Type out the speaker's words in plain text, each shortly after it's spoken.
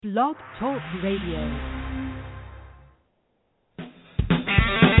Blog Talk Radio.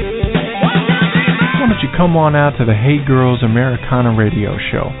 Why don't you come on out to the Hey Girls Americana radio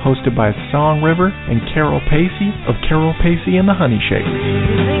show, hosted by Song River and Carol Pacey of Carol Pacey and the Honey Shakers.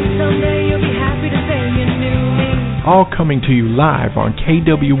 All coming to you live on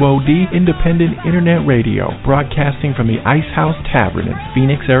KWOD Independent Internet Radio, broadcasting from the Ice House Tavern in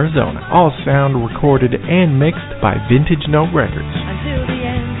Phoenix, Arizona. All sound recorded and mixed by Vintage Note Records.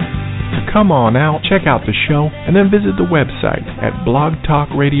 Come on out, check out the show, and then visit the website at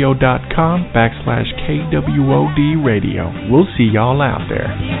blogtalkradio.com/KWOD radio. We'll see y'all out there.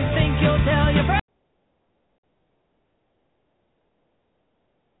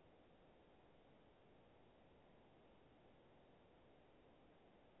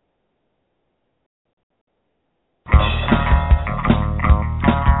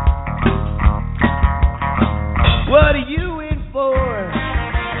 What are you in for?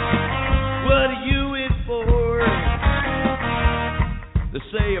 What are you in for? They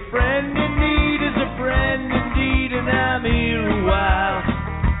say a friend in need is a friend indeed, and I'm here a while.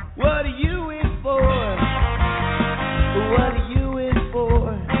 What are you in for? What are you in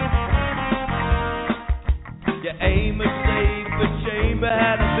for? You aim a safe, a chamber,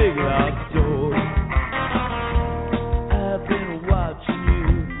 had a big locked door. I've been watching you,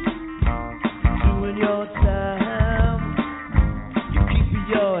 doing your time. You keep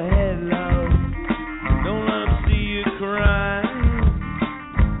your head low, don't let them see you crying.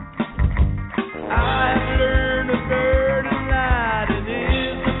 I've learned a burden light, and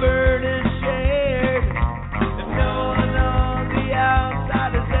is the burden shared, and no one on the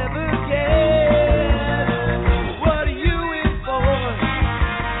outside has ever cared. What are you in for?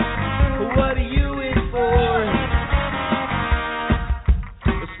 What are you in for?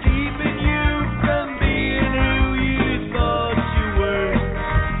 It's keeping you from being who you thought you were.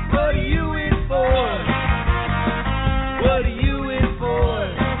 What are you in for? What are you in for?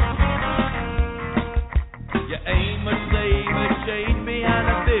 You aim a save a chain behind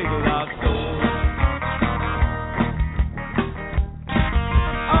a big locked door.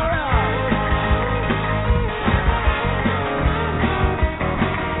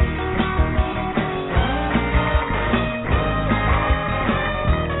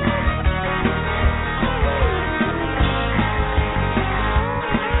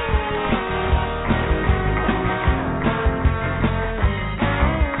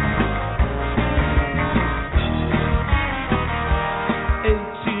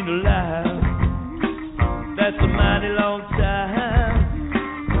 Alive. That's a mighty long time.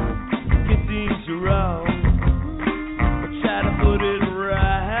 Get things wrong, but try to put it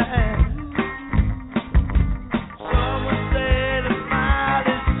right. Someone said a smile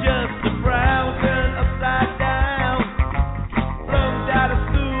is just a frown turned upside down. Flunked out of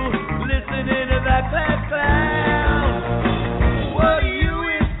school, listening to that class clown. What are you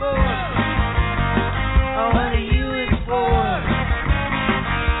in for? Oh, what are you in for?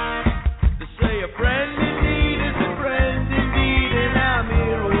 Say a friend in need is a friend indeed, and I'm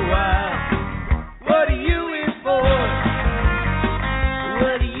here a while. What are you in for?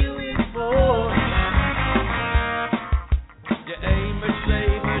 What are you in for? You aim and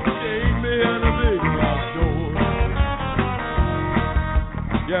save and chain behind a big locked door.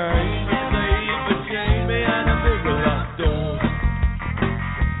 You aim and save and chain behind a big locked door.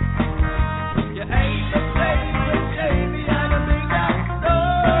 You aim and save and chain behind a big locked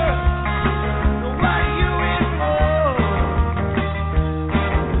door. What are you in for?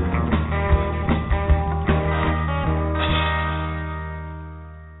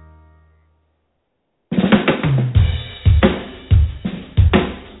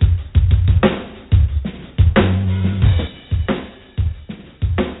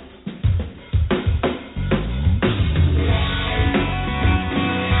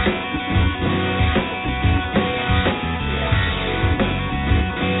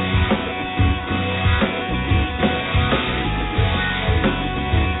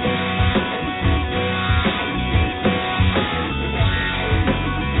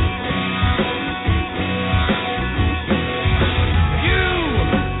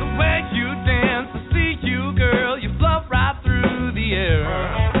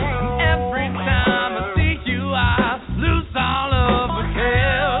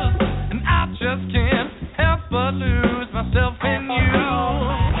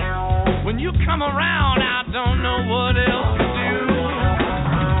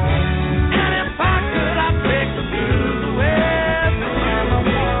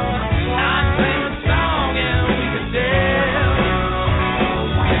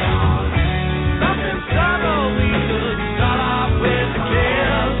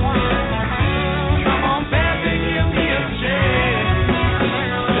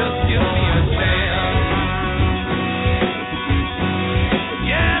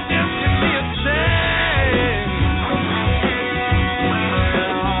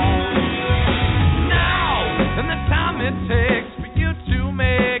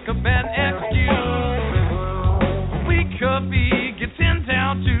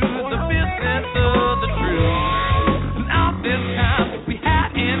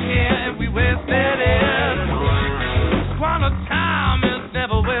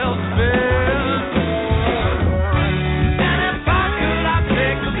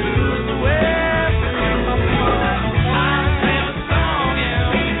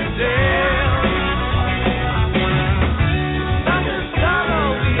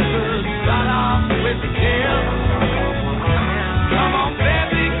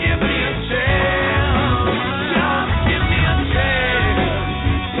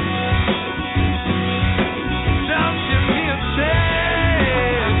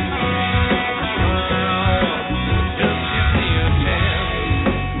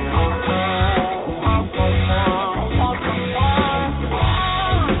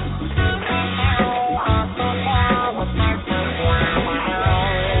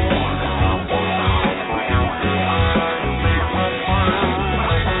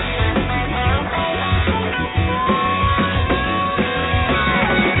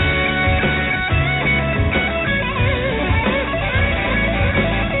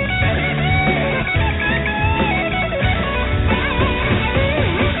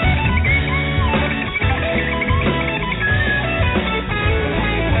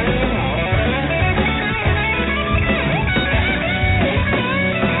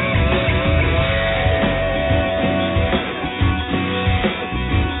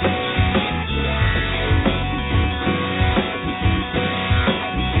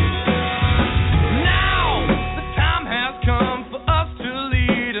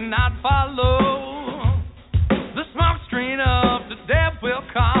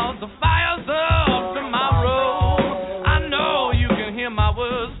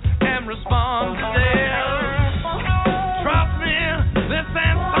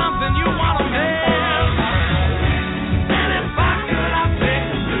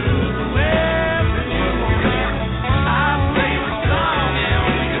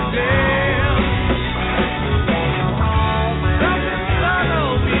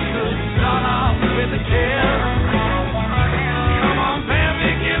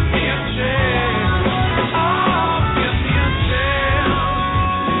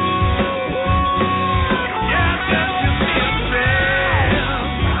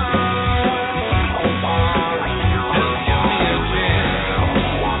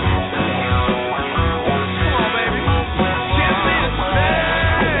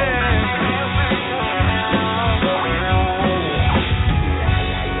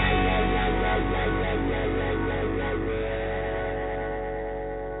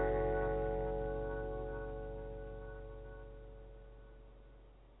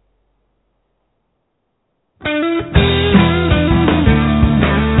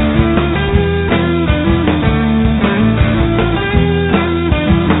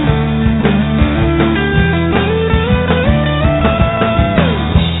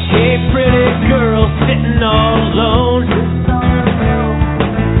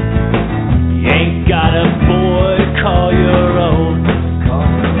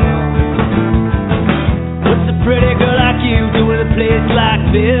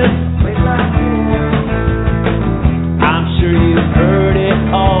 this. I'm sure you've heard it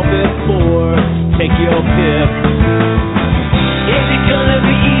all before. Take your pick. Is it gonna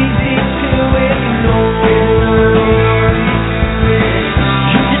be easy to ignore?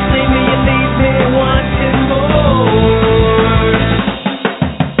 You just leave me, you leave me wanting more.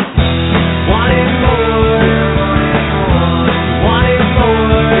 Wanting more. Wanting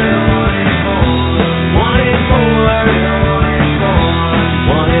more. Wanting more.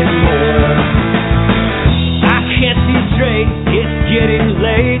 Wanting more. I can't see straight, it's getting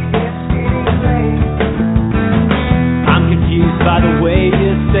late. I'm confused by the way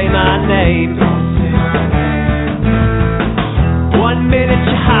you say my name. 1 minute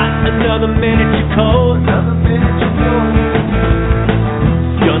you're hot, another minute you're cold.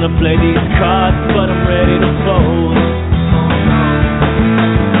 Gonna play these cards, but I'm ready to fold.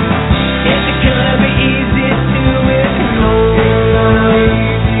 Is it gonna be easy to ignore?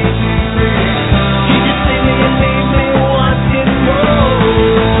 You just leave me and leave me wanting more.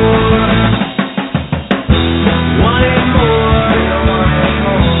 Wanting more.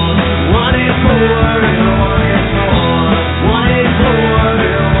 Wanting more.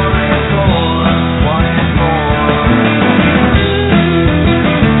 Wanting more.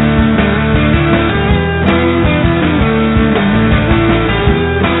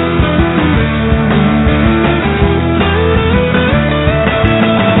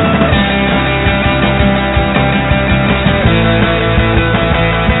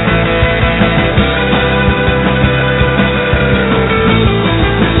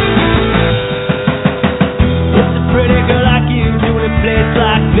 It's a pretty girl like you doing a place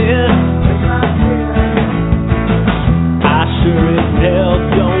like this. I sure as hell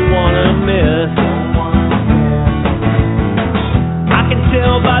don't wanna miss. I can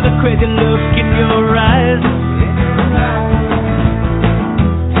tell by the crazy look in your eyes.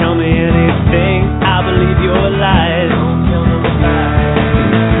 Tell me anything, I'll believe your lies.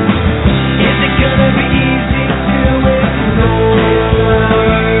 Is it gonna be easy to ignore?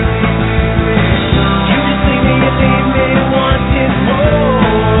 You just leave me and leave me wanting more.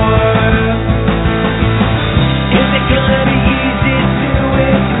 Is it gonna be easy to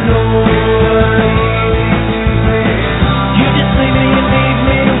ignore? You just leave me and leave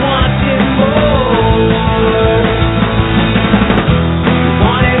me wanting more.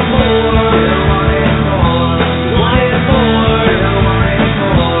 Wanting more. Wanting more.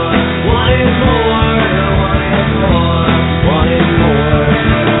 Wanting more. Wanting more.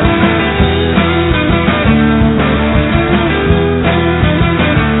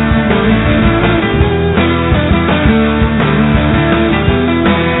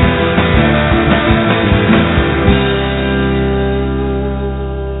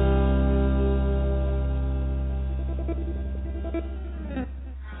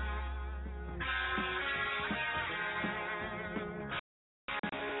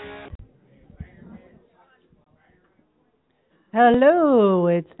 Hello,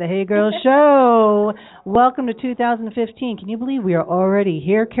 it's the Hey Girls Show. Welcome to 2015. Can you believe we are already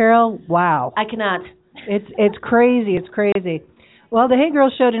here, Carol? Wow. I cannot. It's crazy. It's crazy. Well, the Hey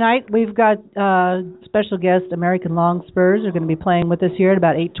Girls Show tonight, we've got special guest American Longspurs are going to be playing with us here at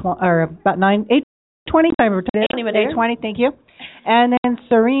about 8:20 time today. 8:20, thank you. And then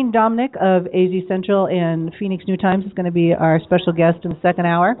Serene Dominic of AZ Central in Phoenix New Times is going to be our special guest in the second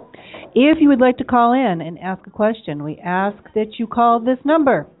hour. If you would like to call in and ask a question, we ask that you call this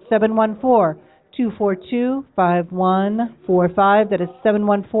number, 714-242-5145. That is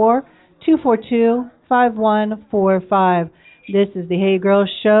 714-242-5145. This is the Hey Girls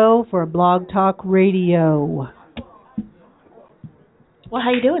Show for Blog Talk Radio. Well,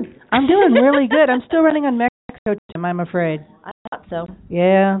 how you doing? I'm doing really good. I'm still running on Mexico time, I'm afraid. I thought so.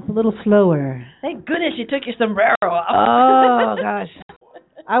 Yeah, a little slower. Thank goodness you took your sombrero off. Oh, gosh.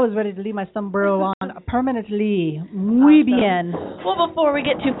 I was ready to leave my sombrero on permanently. Muy bien. Well, before we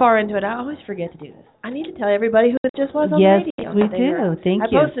get too far into it, I always forget to do this. I need to tell everybody who it just was on the radio. Yes, we do. Thank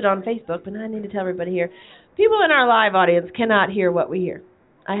you. I posted on Facebook, but now I need to tell everybody here. People in our live audience cannot hear what we hear.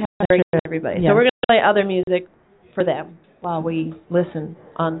 I have to break it to everybody. Yeah. So we're going to play other music for them while we listen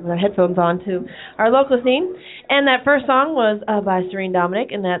on with our headphones on to our local scene. And that first song was by Serene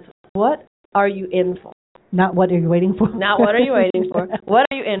Dominic, and that's What Are You In For? Not what are you waiting for? Not what are you waiting for. What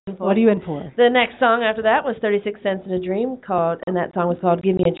are you in for? What are you in for? The next song after that was 36 Cents in a Dream, and that song was called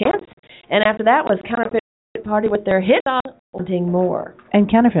Give Me a Chance. And after that was Counterfeit Party with their hit song, Wanting More. And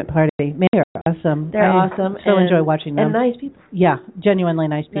Counterfeit Party. Man, they're awesome. They're awesome. So enjoy watching them. And nice people. Yeah, genuinely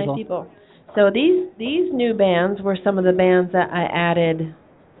nice people. Nice people. So these new bands were some of the bands that I added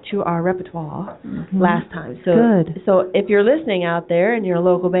to our repertoire Mm-hmm. last time. So, Good. So if you're listening out there and you're a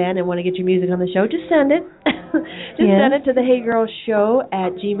local band and want to get your music on the show, just send it. Send it to the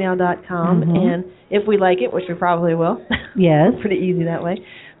heygirlshow@gmail.com. Mm-hmm. And if we like it, which we probably will, Yes. pretty easy that way,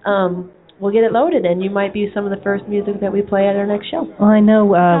 we'll get it loaded, and you might be some of the first music that we play at our next show. Well, I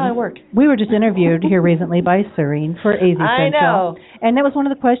know. That's how it works. We were just interviewed here recently by Serene for AZ Central. I know. And that was one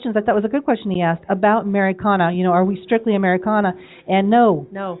of the questions I thought was a good question he asked about Americana. You know, are we strictly Americana? And no.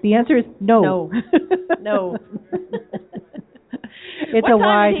 No. The answer is no. No. No. It's what a time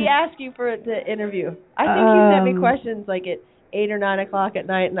wide. did he ask you for the interview? I think he sent me questions like at 8 or 9 o'clock at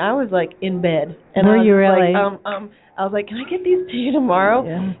night, and I was like in bed. And Were I was you really? Like, I was like, can I get these to you tomorrow?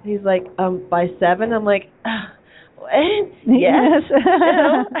 Yeah. And he's like, by 7. I'm like, yes.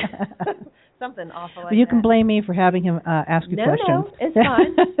 Something awful like You that. can blame me for having him ask you questions. No, it's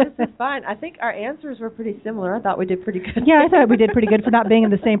fine. This is fine. I think our answers were pretty similar. I thought we did pretty good. Yeah, I thought we did pretty good for not being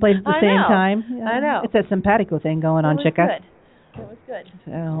in the same place at the I same know. time. I know. It's that simpatico thing going on, It was Chica. good. It was good.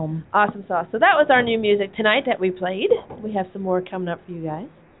 Um, Awesome sauce. So that was our new music tonight that we played. We have some more coming up for you guys.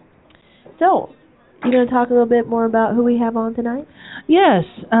 So, you going to talk a little bit more about who we have on tonight? Yes,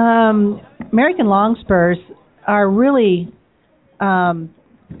 American Longspurs are really.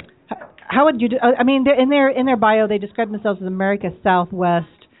 How would you? I mean, in their bio, they describe themselves as America's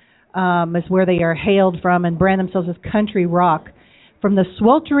Southwest, is where they are hailed from, and brand themselves as country rock. From the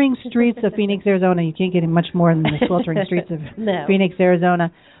sweltering streets of Phoenix, Arizona, you can't get much more than the sweltering streets of Phoenix,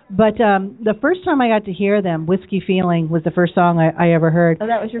 Arizona. But the first time I got to hear them, "Whiskey Feeling" was the first song I ever heard. Oh,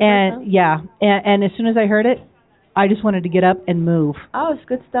 that was your first song? Yeah, and as soon as I heard it, I just wanted to get up and move. Oh, it's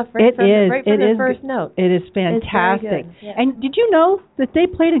good stuff. Right from the first note. It is fantastic. It's very good. Yeah. And did you know that they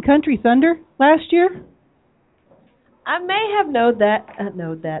played in Country Thunder last year? I may have known that. I may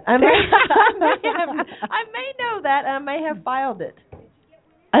know that. I may have filed it.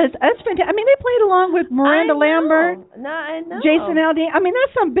 That's fantastic. I mean, they played along with Miranda Lambert, No, I know. Jason Aldean. I mean,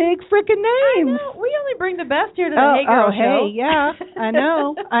 that's some big freaking names. I know. We only bring the best here to the Hey Girl Show. Hey, yeah, I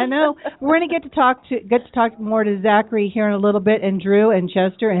know. We're going to get to talk more to Zachary here in a little bit, and Drew and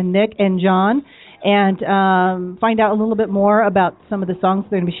Chester and Nick and John, and find out a little bit more about some of the songs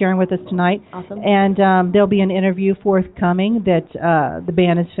they're going to be sharing with us tonight. Awesome. And there'll be an interview forthcoming that the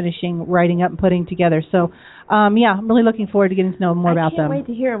band is finishing writing up and putting together. So, yeah, I'm really looking forward to getting to know more about them. I can't wait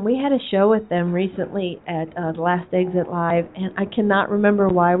to hear them. We had a show with them recently at the Last Exit Live, and I cannot remember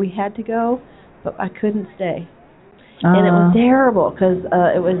why we had to go, but I couldn't stay. And it was terrible because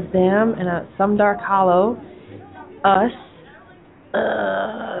it was them and Some Dark Hollow, us,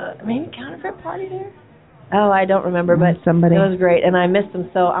 maybe Counterfeit Party there? Oh, I don't remember, but somebody. It was great, and I missed them,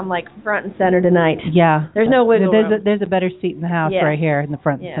 so I'm like front and center tonight. Yeah. There's no wiggle room. There's a better seat in the house right here in the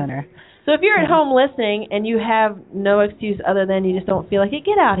front and center. So if you're at home listening and you have no excuse other than you just don't feel like it,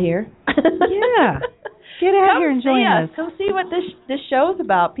 get out here. Yeah. Get out here and join us. Come see what this show's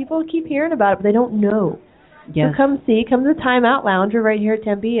about. People keep hearing about it, but they don't know. Yes. So come to the Time Out Lounge. We're right here at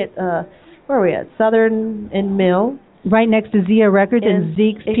Tempe at, where are we at? Southern and Mill. Right next to Zia Records and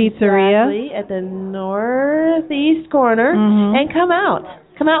Zeke's Pizzeria. Exactly, at the northeast corner. Mm-hmm. And come out.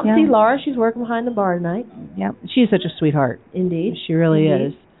 Come out and see Laura. She's working behind the bar tonight. Yeah, she's such a sweetheart. Indeed. She really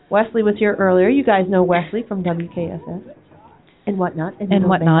is. Wesley was here earlier. You guys know Wesley from WKSS. And whatnot. And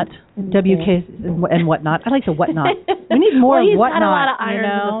whatnot. WK and whatnot. I like the whatnot. We need more he's whatnot. Got a lot of irons in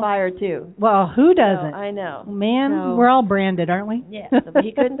the fire, too. Well, who doesn't? I know. Man, we're all branded, aren't we? Yeah, but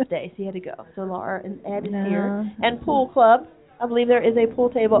he couldn't stay, so he had to go. So Laura and Ed is here. And Pool Club. I believe there is a pool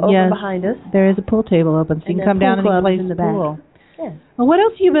table open behind us. There is a pool table open, so you can come down and play in the pool. Yeah. Well, what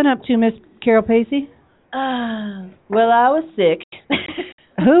else have you been up to, Miss Carol Pacey? Well, I was sick.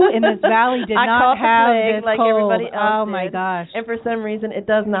 Who in this valley did not have this like cold? Everybody else oh my gosh! And for some reason, it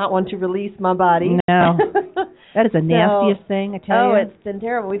does not want to release my body. No, that is the nastiest thing. I tell you. Oh, it's been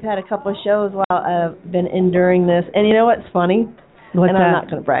terrible. We've had a couple of shows while I've been enduring this, and you know what's funny? I'm not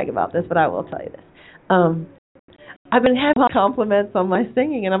going to brag about this, but I will tell you this. I've been having compliments on my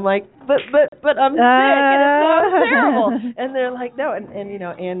singing, and I'm like, but I'm sick, and it sounds terrible. And they're like, no, and you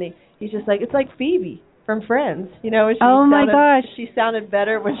know, Andy, he's just like, it's like Phoebe from Friends, you know. My gosh, she sounded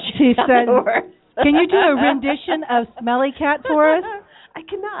better when she sounded worse. Can you do a rendition of Smelly Cat for us? I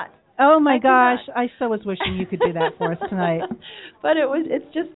cannot. Oh my gosh, I so was wishing you could do that for us tonight. But it's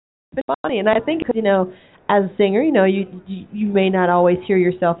just been funny, and I think because, you know, as a singer, you know, you may not always hear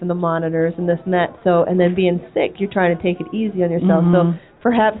yourself in the monitors and this and that. So, and then being sick, you're trying to take it easy on yourself. Mm-hmm. So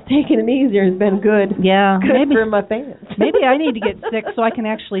perhaps taking it easier has been good. Yeah, good maybe for my fans. Maybe I need to get sick so I can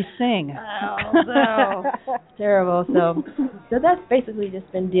actually sing. Oh, no. Terrible. So that's basically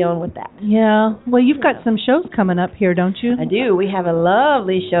just been dealing with that. Yeah. Well, you've got some shows coming up here, don't you? I do. We have a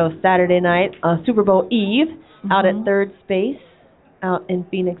lovely show Saturday night, Super Bowl Eve, out at Third Space, out in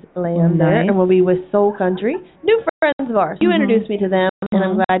Phoenix Land there, and we'll be with Soul Country, new friends of ours. You introduced me to them, and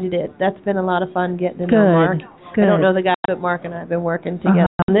I'm glad you did. That's been a lot of fun getting to know Mark. Good. I don't know the guy, but Mark and I have been working together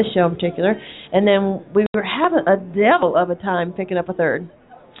on this show in particular. And then we were having a devil of a time picking up a third.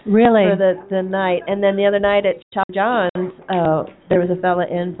 Really? For the night. And then the other night at Chop John's, there was a fella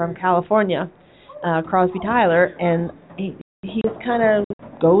in from California, Crosby Tyler, and he just kind of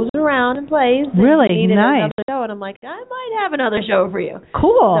goes around and plays. Really? And he nice. Another show, and I'm like, I might have another show for you.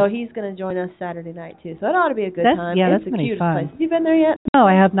 Cool. So he's going to join us Saturday night, too. So it ought to be a good time. Yeah, it's that's the going to be cutest fun. place. Have you been there yet? No,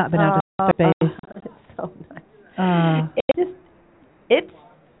 I have not been out to space. It's so nice.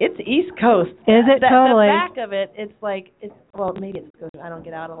 It's East Coast. Is it? Totally. The back of it, it's like maybe it's good. I don't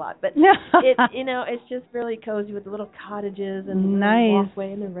get out a lot, but it's just really cozy with the little cottages and the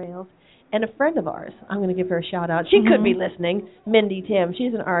walkway and the rails. And a friend of ours, I'm going to give her a shout out. She could be listening. Mindy Tim.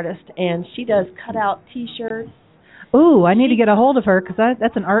 She's an artist and she does cutout T-shirts. Ooh, I need to get a hold of her because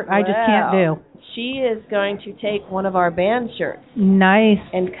that's an art I just can't do. She is going to take one of our band shirts. Nice.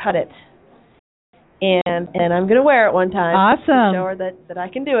 And cut it. And I'm going to wear it one time. Awesome. To show her that I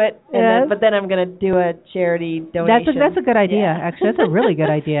can do it. And but then I'm going to do a charity donation. That's a good idea, actually. That's a really good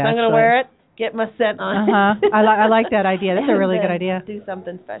idea. So I'm going to wear it, get my scent on. I like that idea. That's a really good idea. Do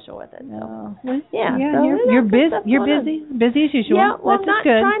something special with it. So. Yeah. You're busy. You're busy. Busy as usual. Yeah, well,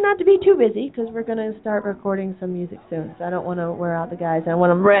 good. Try not to be too busy because we're going to start recording some music soon. So I don't want to wear out the guys. I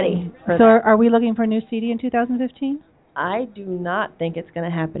want them ready for that. Are we looking for a new CD in 2015? I do not think it's going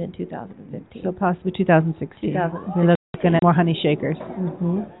to happen in 2015. So possibly 2016. We're looking at more Honey Shakers.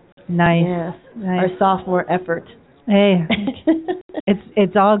 Nice. Yes. Nice. Our sophomore effort. Hey,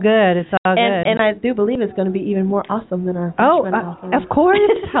 it's all good. It's all good. And I do believe it's going to be even more awesome than our freshman album. Of course.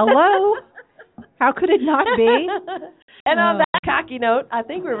 Hello. How could it not be? And on that cocky note, I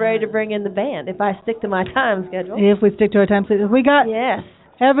think we're ready to bring in the band if I stick to my time schedule. If we stick to our time schedule. Have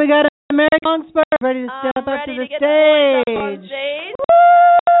we got American Longspurs ready to step up to the stage.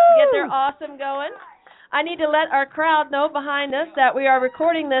 Get their awesome going. I need to let our crowd know behind us that we are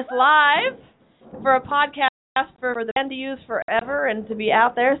recording this live for a podcast for the band to use forever and to be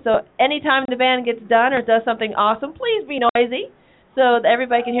out there. So anytime the band gets done or does something awesome, please be noisy so that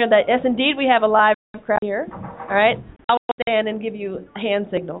everybody can hear that. Yes, indeed, we have a live crowd here. All right? I will stand and give you hand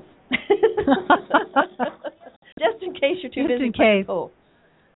signals. Just in case you're too busy. Just in case. Cool.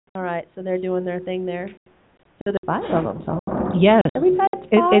 All right, so they're doing their thing there. So there's 5 of them. So yes, we've had 5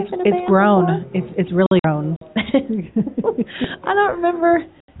 it's grown. It's really grown. I don't remember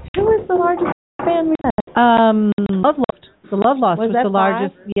who was the largest band we had. Love Lost. The Love Lost was the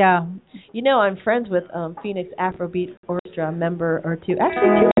largest. 5? Yeah. You know, I'm friends with Phoenix Afrobeat Orchestra member or 2.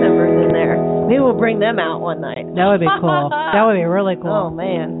 Actually, 2 members in there. Maybe we'll bring them out one night. That would be cool. That would be really cool. Oh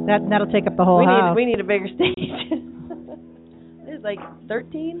man, that'll take up the whole house. We need a bigger stage. There's like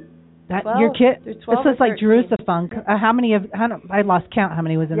 13. Your kid. This is like 13. Jerusalem. How many I lost count. How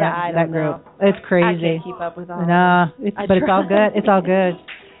many was in that group? Know. It's crazy. I can't keep up with all. Nah, but it's all good. It's all good.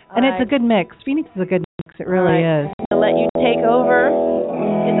 And it's a good mix. Phoenix is a good mix. It really is. I'll let you take over.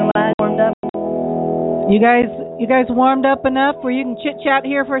 Get the line warmed up. You guys warmed up enough where you can chit chat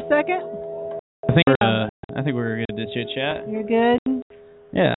here for a second? I think we're good to chit chat. You're good?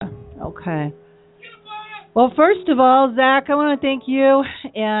 Yeah. Okay. Well, first of all, Zach, I want to thank you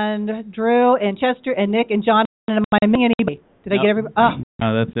and Drew and Chester and Nick and John. And am I missing anybody? Did I get everybody?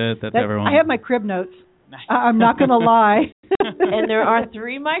 No, that's it. That's everyone. I have my crib notes. I'm not going to lie. And there are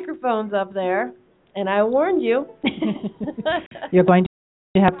 3 microphones up there, and I warned you. You're going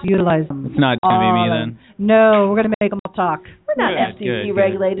to have to utilize them. It's not going to be me then. No, we're going to make them all talk. We're not FCC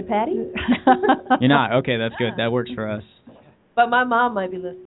regulated, Patty. You're not? Okay, that's good. That works for us. But my mom might be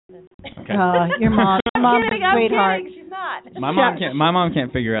listening. Okay. Your mom's a sweetheart. She's not. My mom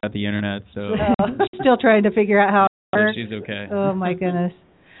can't figure out the internet, so she's still trying to figure out how it works. She's okay. Oh my goodness.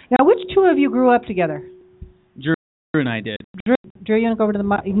 Now, which 2 of you grew up together? Drew and I did. Drew, you want to go over to the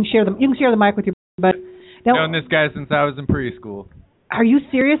mic? You can share the mic with your buddy. I've known this guy since I was in preschool. Are you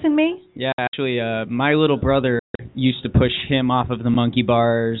serious in me? Yeah, actually, my little brother used to push him off of the monkey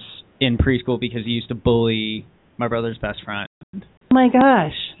bars in preschool because he used to bully my brother's best friend. Oh my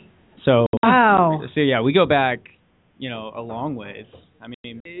gosh. So wow. So yeah, we go back, a long ways. I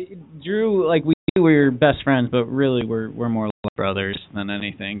mean, Drew, we we're best friends, but really we're more like brothers than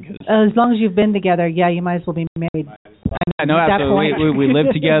anything. Cause as long as you've been together, yeah, you might as well be married. I know, absolutely. We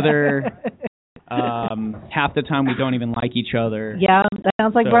live together. Half the time we don't even like each other. Yeah, that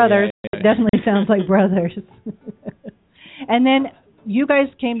sounds like brothers. Yeah. It definitely sounds like brothers. And then you guys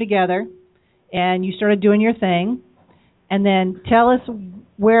came together, and you started doing your thing. And then tell us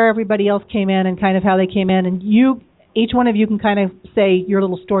where everybody else came in and kind of how they came in. And each one of you can kind of say your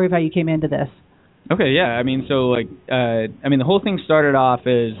little story of how you came into this. Okay, yeah. I mean, so the whole thing started off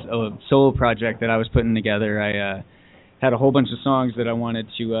as a solo project that I was putting together. I had a whole bunch of songs that I wanted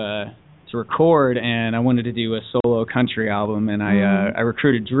to record, and I wanted to do a solo country album. And I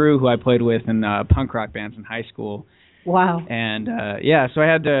recruited Drew, who I played with in punk rock bands in high school. Wow. And so I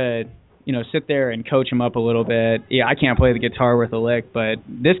had to, sit there and coach him up a little bit. Yeah, I can't play the guitar worth a lick, but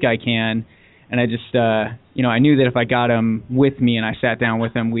this guy can. And I just, I knew that if I got him with me and I sat down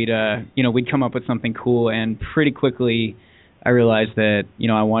with him, we'd come up with something cool. And pretty quickly, I realized that,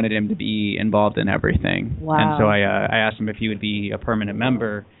 I wanted him to be involved in everything. Wow. And so I asked him if he would be a permanent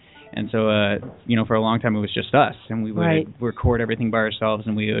member. And so, for a long time, it was just us. And we would record everything by ourselves,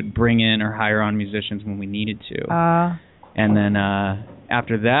 and we would bring in or hire on musicians when we needed to. And then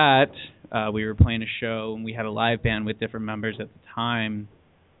after that, we were playing a show, and we had a live band with different members at the time.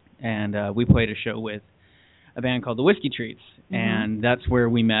 And we played a show with a band called the Whiskey Treats. And that's where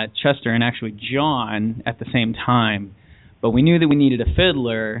we met Chester and actually John at the same time. But we knew that we needed a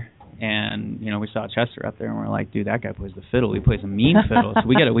fiddler. And we saw Chester up there, and we're like, dude, that guy plays the fiddle. He plays a mean fiddle. So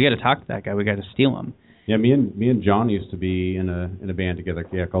we got to talk to that guy. We got to steal him. Yeah, me and John used to be in a band together.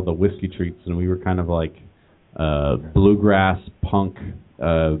 Yeah, called the Whiskey Treats, and we were kind of like bluegrass punk,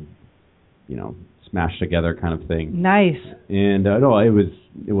 smashed together kind of thing. Nice. And no,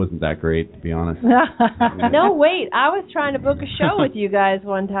 it wasn't that great, to be honest. No, wait, I was trying to book a show with you guys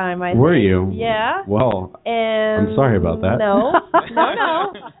one time. Were you? Yeah. Well, and I'm sorry about that. No.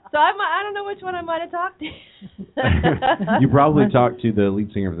 So I don't know which one I might have talked to. You probably talked to the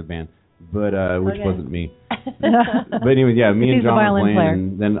lead singer of the band, but which wasn't me. But anyway, yeah, me and John were playing,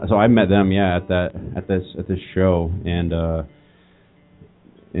 and then so I met them, at this show, and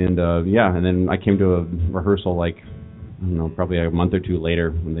then I came to a rehearsal probably a month or two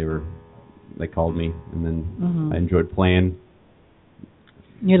later when they called me, and then I enjoyed playing.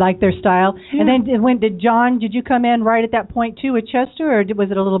 You liked their style. Yeah. And then did you come in right at that point too with Chester, or was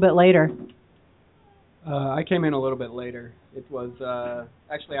it a little bit later? I came in a little bit later. It was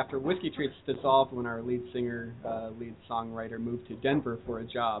actually after Whiskey Treats dissolved when our lead singer, lead songwriter moved to Denver for a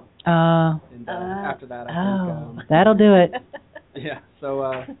job. And after that, I think... that'll do it. Yeah,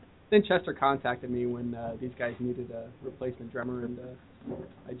 so then Chester contacted me when these guys needed a replacement drummer, and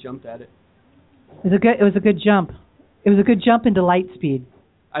I jumped at it. It was a good jump. It was a good jump into Lightspeed.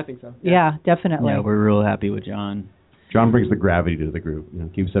 I think so. Yeah, definitely. Yeah, we're real happy with John. John brings the gravity to the group.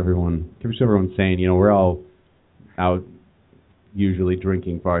 Keeps everyone sane. We're all out usually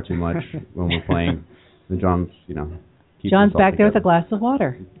drinking far too much when we're playing. And John's John's back there with a glass of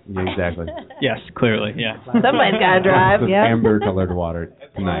water. Yeah, exactly. Yes, clearly. Yeah. Somebody's got to drive. Yeah. Amber-colored water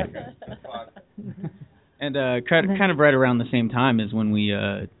tonight. And kind of right around the same time is when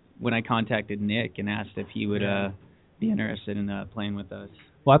when I contacted Nick and asked if he would be interested in playing with us.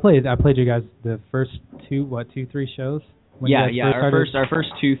 Well, I played you guys the first 3 shows. Our first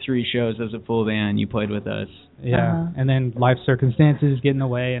 2-3 shows as a full band, you played with us. Yeah, and then life circumstances get in the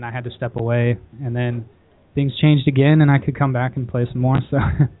way, and I had to step away, and then things changed again, and I could come back and play some more. So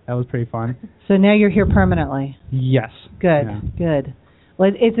that was pretty fun. So now you're here permanently. Yes. Good. Yeah. Good.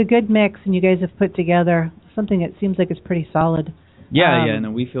 Well, it's a good mix, and you guys have put together something that seems like it's pretty solid. Yeah, no,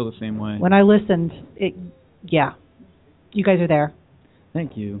 we feel the same way. When I listened, you guys are there.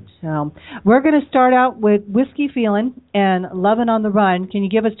 Thank you. So we're going to start out with Whiskey Feelin' and Lovin' on the Run. Can you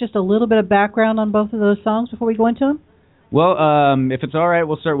give us just a little bit of background on both of those songs before we go into them? Well, if it's all right,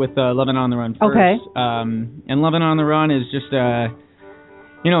 we'll start with Lovin' on the Run first. Okay. And Lovin' on the Run is just,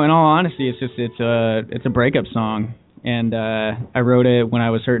 in all honesty, it's a breakup song. And I wrote it when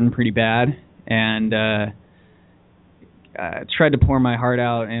I was hurting pretty bad, and tried to pour my heart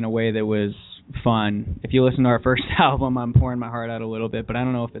out in a way that was fun. If you listen to our first album, I'm pouring my heart out a little bit, but I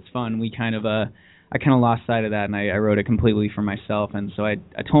don't know if it's fun. I kind of lost sight of that, and I wrote it completely for myself. And so I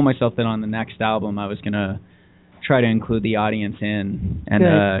told myself that on the next album I was gonna try to include the audience in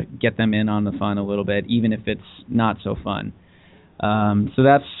and get them in on the fun a little bit, even if it's not so fun. So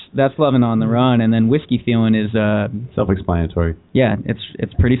that's Lovin' on the Run, and then Whiskey Feelin' is self-explanatory. Yeah,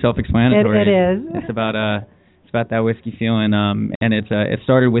 it's pretty self-explanatory. It is. It's about that whiskey feeling, and it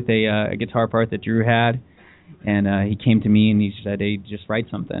started with a guitar part that Drew had, and he came to me and he said, "Hey, just write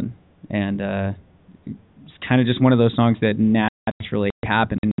something," and kind of just one of those songs that naturally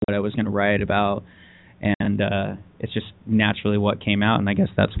happened and what I was going to write about, and it's just naturally what came out, and I guess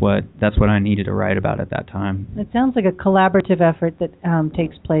that's what I needed to write about at that time. It sounds like a collaborative effort that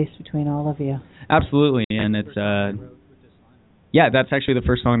takes place between all of you. Absolutely, and it's that's actually the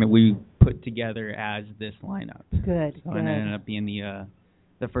first song that we put together as this lineup. Good. And it ended up being the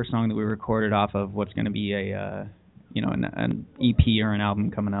first song that we recorded off of what's going to be an EP or an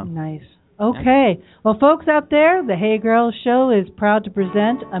album coming up. Nice. Okay. Well, folks out there, the Hey Girls Show is proud to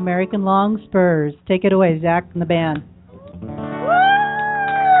present American Longspurs. Take it away, Zach and the band.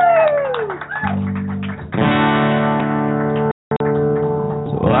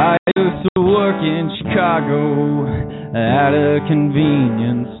 So I used to work in Chicago at a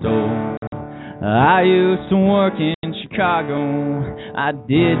convenience store. I used to work in Chicago. I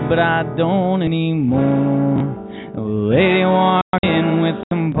did, but I don't anymore. A lady walked in with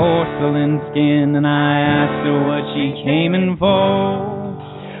some porcelain skin, and I asked her what she came in for.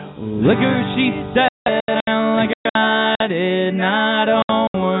 Liquor, she said, and like I did, and I don't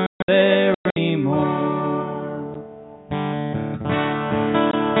work there anymore.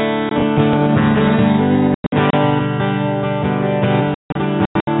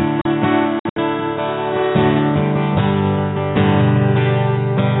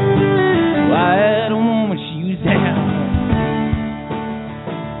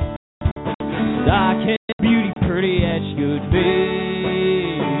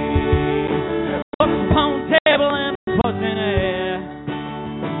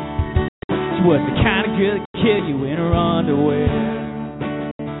 Was the kind of girl that kill you in her underwear.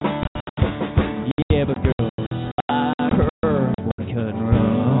 Yeah, but girls like her won't cut and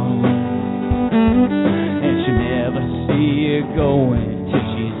run, and she'll never see you going till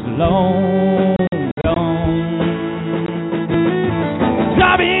she's long gone.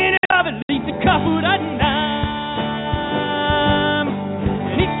 Sobbing of at least a couple of times,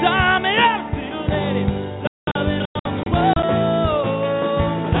 and each time it ever still let it love it on the road.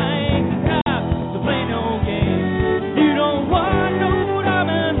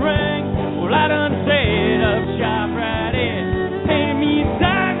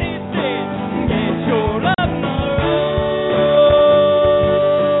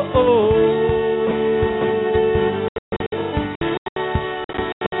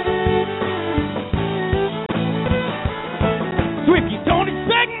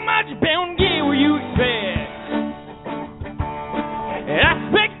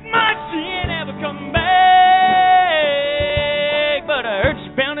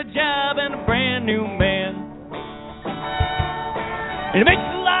 It makes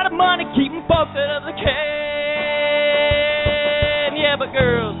a lot of money keeping folks out of the can. Yeah, but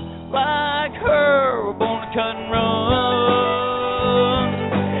girls like her were born to cut and run,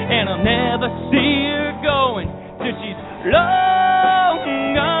 and I'll never see her going till she's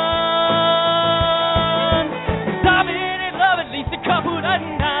long gone. 'Cause I've been in love at least a couple of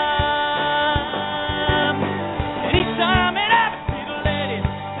times, and each time it happens, it'll let it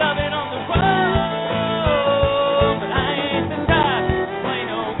love it on the road.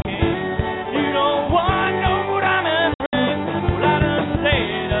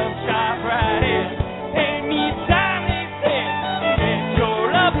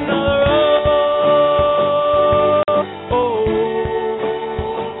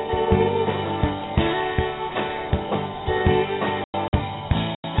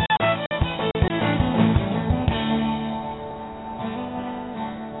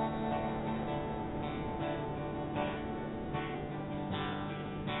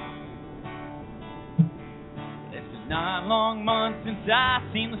 I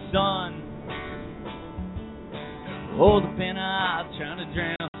seen the sun hold the pen out trying to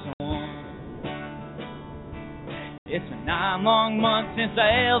drown someone. It's been 9 long months since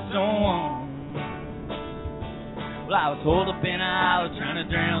I held someone. Well, I was holding the pen out trying to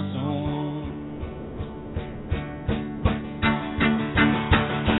drown someone.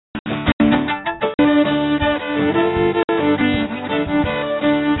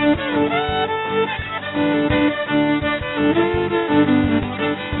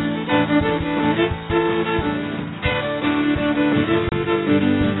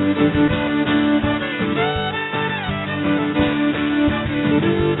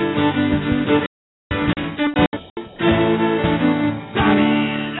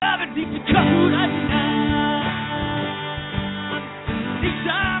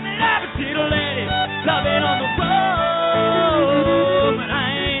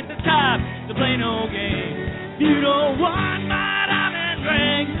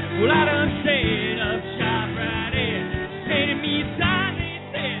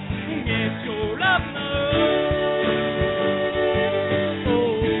 Get your love, no.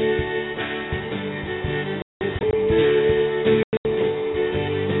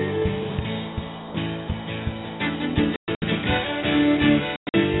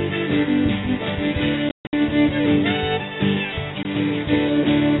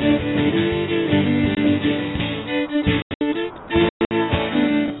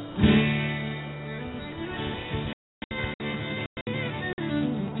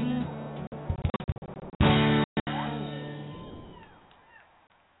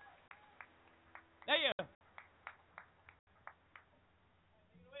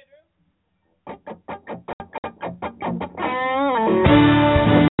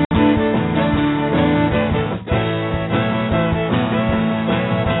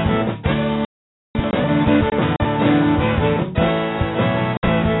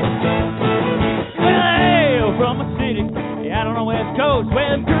 coast.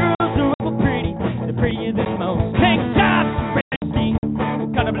 Well, girls are awful pretty, they're prettier than most. Tank tops, red jeans,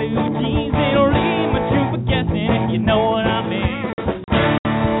 color blue jeans. They don't leave much room for guessing if you know what I mean.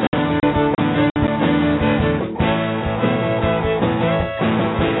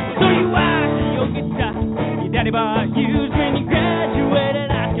 So you watch your guitar, your daddy bought used when you graduated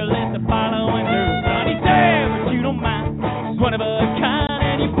high school. Let the following through. Sonny said, but you don't mind. She's one of a kind,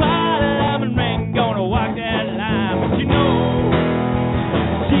 and you bought a diamond ring, gonna walk that line. But you know,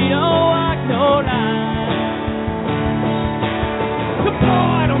 she don't walk no line. The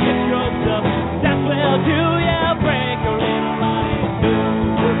boy don't get your stuff, that's well do ya break a little money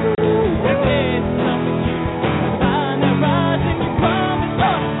too. If there's something you find that rise and you promise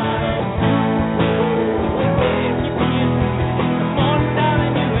all money. If you feel the morning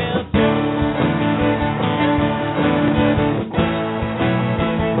darling you will too.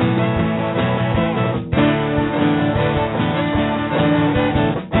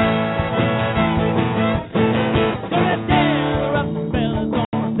 So let's gather up the fellas on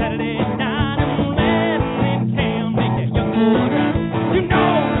a Saturday night and let them in town make that young boy right. You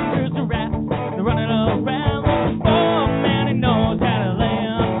know the girls are rap, they're running around. Oh man, he knows how to lay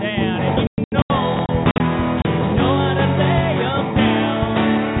 'em down, and you know how to lay 'em down.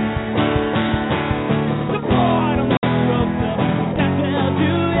 The boy don't get roped up, that's well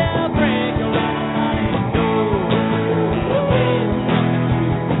do ya break a little money too. If there's nothing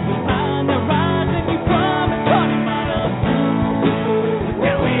you find that rise and you promise honey my love too.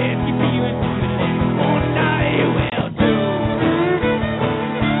 Well, if you feel it, one night you will too.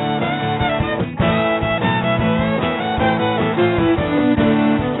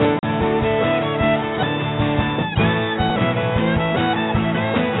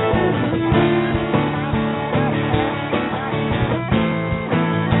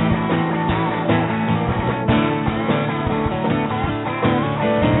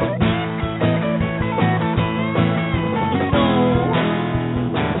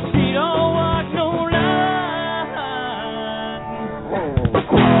 She don't walk no line. The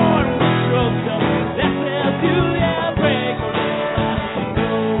boy don't get roped up, that's well do ya break a little money.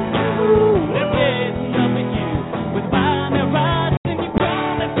 If there's nothing you would find that rise and you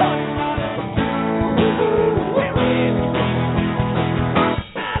promise honey my love too. Well, if you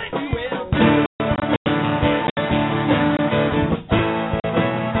darling you will too.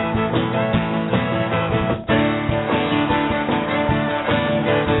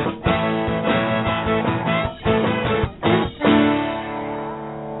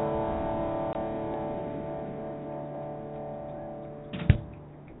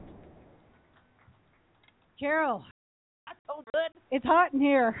 Carol, Oh, good. it's hot in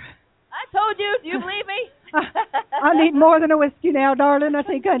here. I told you. Do you believe me? I need more than a whiskey now, darling. I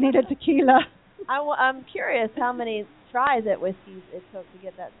think I need a tequila. I'm curious how many tries at whiskeys it took to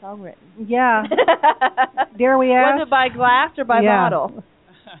get that song written. Yeah. Dare we ask? Was it by glass or by Yeah. bottle?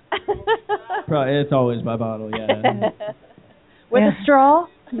 Probably, it's always by bottle, yeah. With Yeah. a straw?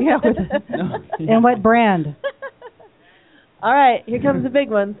 Yeah. No. And what brand? All right, here comes the big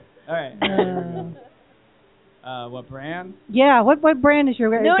one. All right. What brand? Yeah. What brand is your?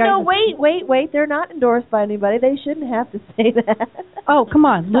 No, wait. They're not endorsed by anybody. They shouldn't have to say that. Oh, come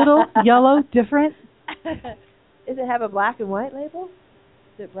on. Little, yellow, different. Does it have a black and white label?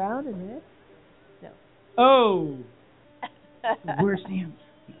 Is it brown and red? No. Oh. Where's Sam?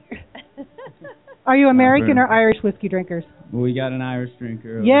 Are you American or Irish whiskey drinkers? Well, we got an Irish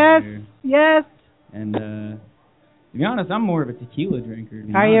drinker over Yes. here. Yes. And to be honest, I'm more of a tequila drinker. to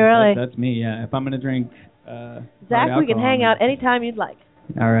be Are you honest. really? That's me, yeah. If I'm going to drink Zach, hard we can alcohol, hang out anytime you'd like.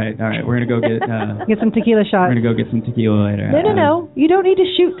 All right. We're going to go get Get some tequila shots. we're going to go get some tequila later. No. You don't need to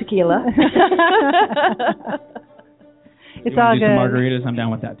shoot tequila. It's you all wanna do good. some margaritas? I'm down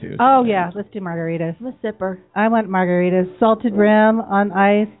with that too. Oh yeah, let's do margaritas. I'm a sipper. I want margaritas, salted rim on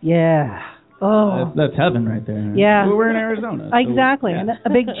ice. Yeah. Oh. That's heaven right there. Yeah. Well, we're in Arizona. so, Exactly. yeah. And a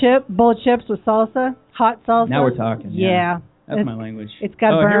big bowl of chips with salsa, hot salsa. Now we're talking. Yeah. That's my language. It's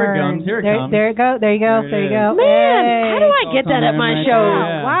got oh, burn. Here it comes. There you go. There you go. There it go. is. Man, Hey. how do I get that at my Right show? there,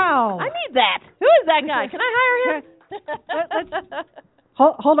 yeah. Wow. I need that. Who is that guy? Can I hire him?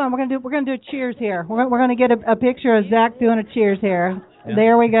 Hold on. We're gonna do a cheers here. We're gonna get a picture of Zach doing a cheers here. Yeah.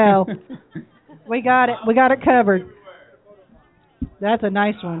 There we go. We got it. We got it covered. That's a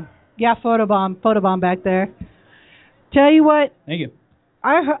nice one. Yeah, photobomb back there. Tell you what. Thank you.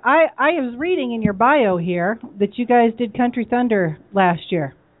 I was reading in your bio here that you guys did Country Thunder last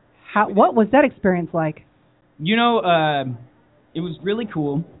year. What was that experience like? You know, it was really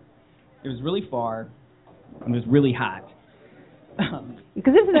cool. It was really far. It was really hot.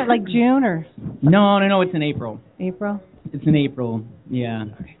 Because isn't it like June or? No, it's in April. April. It's in April. Yeah.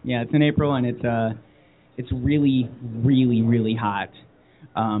 Yeah, it's in April, and it's really, really, really hot.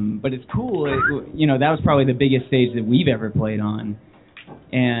 But it's cool. That was probably the biggest stage that we've ever played on.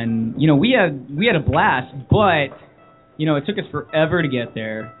 And, we had a blast, but, it took us forever to get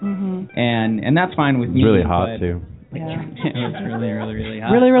there. Mm-hmm. And that's fine with me. Really hot, too. Yeah. It was really, really, really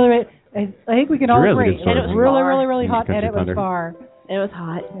hot. Really, really, I think we can all agree. And it was really, really, really hot, and it was far. It was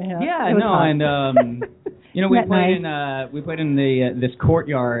hot. Yeah, hot. And we played in this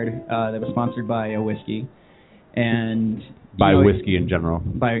courtyard that was sponsored by a whiskey, and by whiskey in general.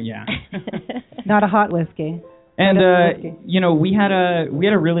 Not a hot whiskey. And we had a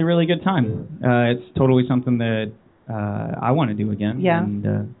really, really good time. It's totally something that I want to do again. Yeah.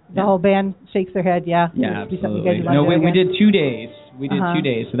 And, the whole band shakes their head. Yeah. Yeah, absolutely. We did 2 days. We did 2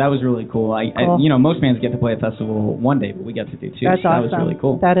 days, so that was really cool. Cool. Most bands get to play a festival one day, but we got to do 2. That's so awesome. That was really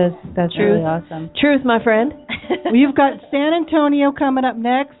cool. That's really awesome. Truth, my friend. Well, you've got San Antonio coming up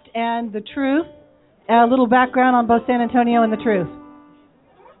next, and The Truth. A little background on both San Antonio and The Truth.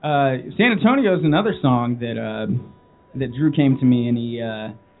 San Antonio is another song that Drew came to me, and he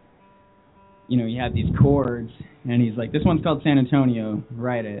he had these chords, and he's like, "This one's called San Antonio.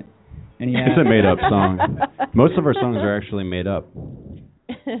 Write it." And it's a made-up song. Most of our songs are actually made up.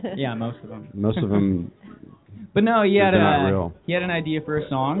 Yeah, most of them. Most of them. But no, he had not real. He had an idea for a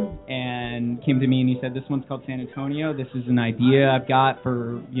song, and came to me and he said, "This one's called San Antonio. This is an idea I've got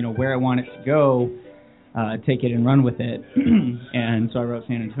for where I want it to go. Take it and run with it." And so I wrote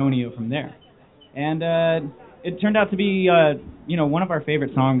San Antonio from there, and it turned out to be one of our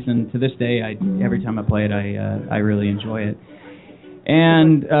favorite songs. And to this day, every time I play it, I really enjoy it.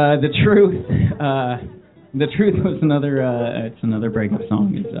 And the truth was another breakup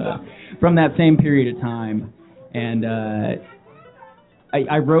song. It's from that same period of time, and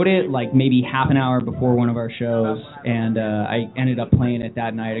I wrote it like maybe half an hour before one of our shows, and I ended up playing it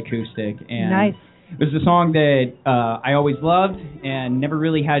that night acoustic. And nice. It was a song that I always loved, and never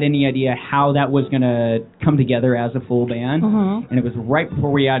really had any idea how that was going to come together as a full band. Mm-hmm. And it was right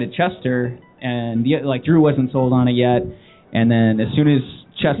before we added Chester, and Drew wasn't sold on it yet. And then as soon as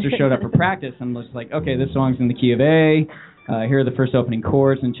Chester showed up for practice, I'm just like, okay, this song's in the key of A. Here are the first opening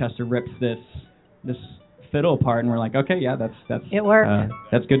chords, and Chester rips this fiddle part, and we're like, okay, yeah, that's it worked.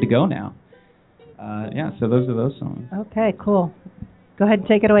 That's good to go now. So those are those songs. Okay, cool. Go ahead and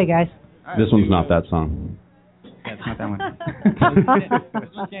take it away, guys. Right, this one's not that song. Yeah, it's not that one. This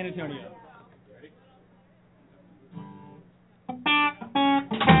is San Antonio.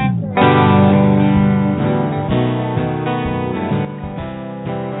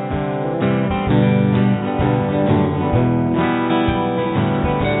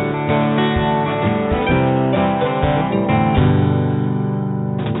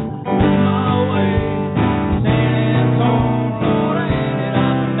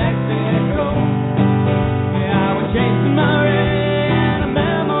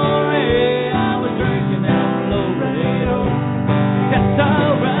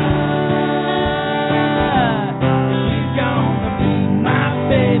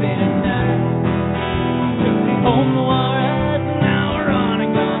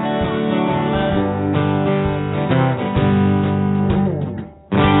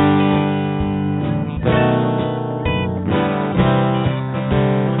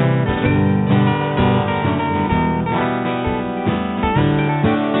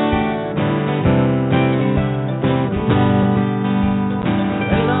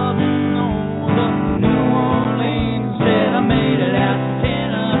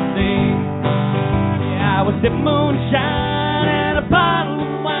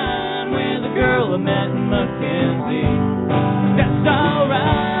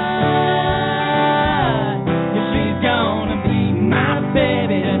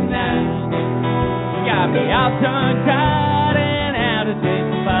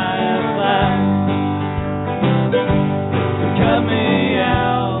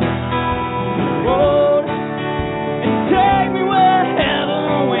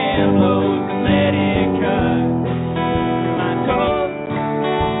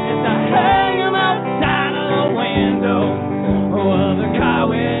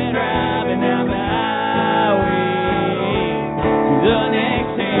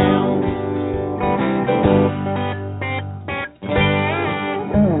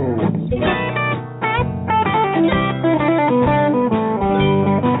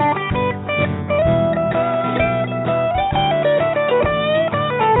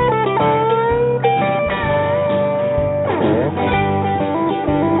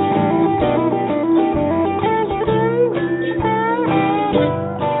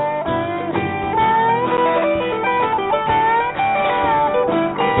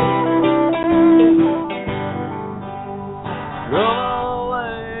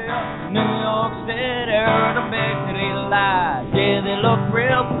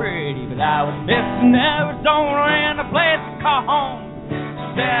 in Arizona and a place to call home.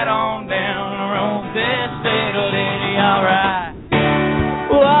 Sat on down and wrote this little ditty, alright.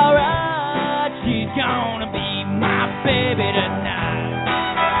 Well, alright, she's gonna be my baby tonight.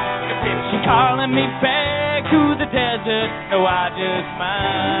 If she's calling me back to the desert, no, I just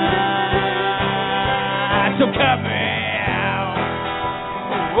might. So cut me out,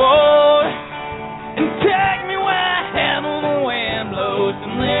 oh, and take me wherever the wind blows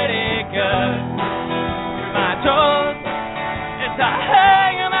and let it go. My toes, it's a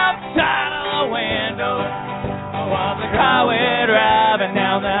hanging outside of the window while the car we're driving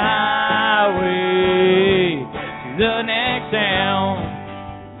down the highway to the next town.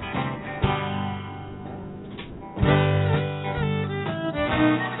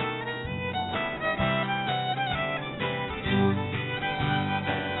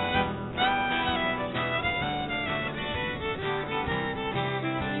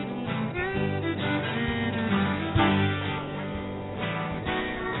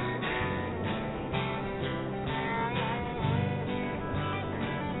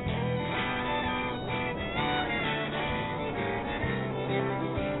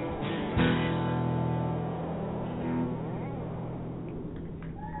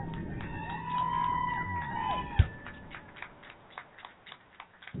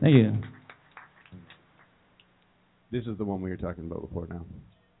 Thank you. This is the one we were talking about before now.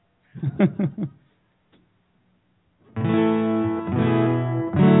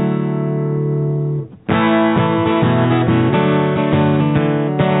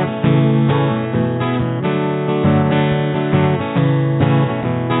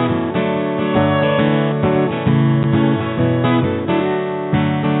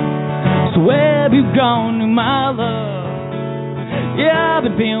 So where have you gone to, my love? Yeah, I've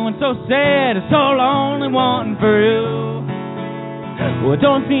been feeling so sad and so lonely, wanting for you. Well, it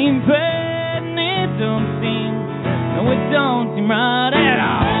don't seem fair, and it don't seem, no, it don't seem right at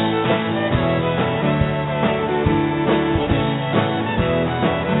all.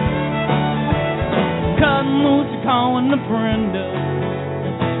 Cutting loose, you're calling a friend up,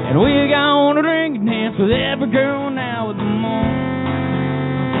 and we got to drink and dance with every girl now with the moon.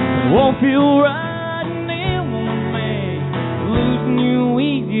 It won't feel right. Losing you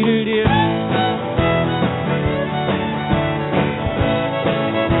easy to do.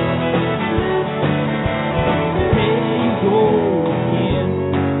 There you go again,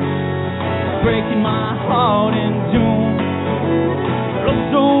 breaking my heart in two. It looks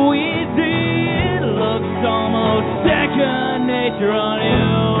so easy, it looks almost second nature on you.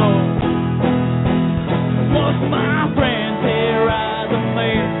 Most of my friends here rise and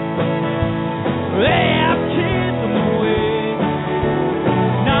there, they have kids on the way.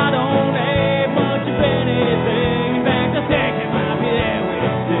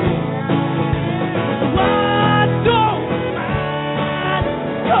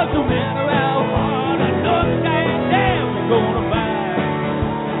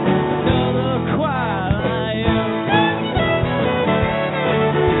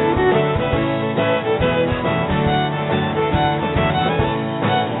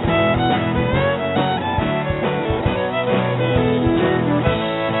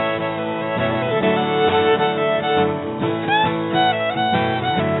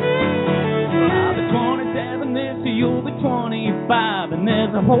 And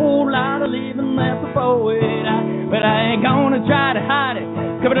there's a whole lot of living left before it. But I ain't gonna try to hide it,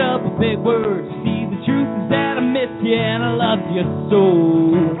 cover it up with big words. See, the truth is that I miss you and I love you so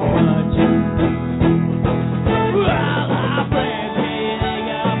much. Well, our friends, hey, they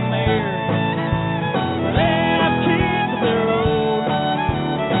got married. They have kids of their own.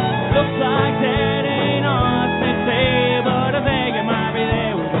 Looks like that ain't honest, they say, but I think it might be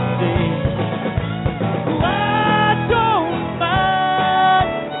there with the sea.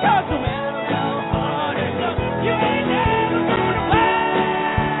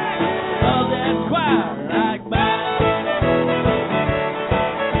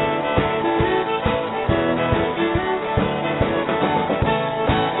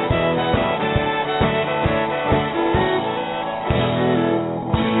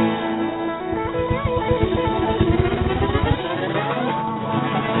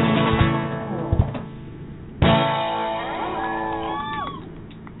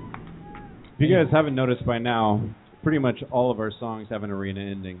 If you guys haven't noticed by now, pretty much all of our songs have an arena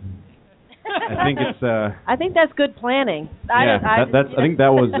ending. I think it's. I think that's good planning. Yeah, I think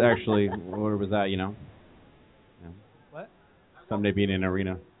that was actually what was that? You know. Yeah. What? Someday being in an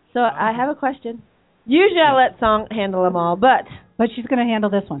arena. So I have a question. Usually I let Song handle them all, but she's going to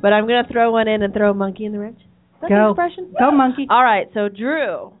handle this one. But I'm going to throw one in and throw a monkey in the wrench. Is that an expression? Go monkey. All right. So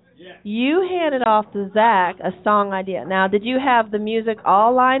Drew. you handed off to Zach a song idea. Now, did you have the music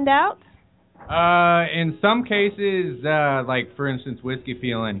all lined out? In some cases, like for instance, Whiskey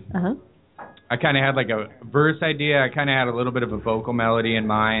Feelin', I kind of had like a verse idea. I kind of had a little bit of a vocal melody in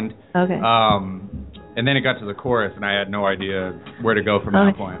mind. Okay. And then it got to the chorus, and I had no idea where to go from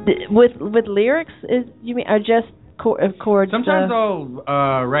that point. With lyrics, you mean, or just chords? Sometimes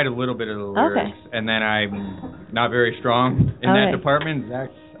I'll write a little bit of the lyrics, and then I'm not very strong in that department. Zach,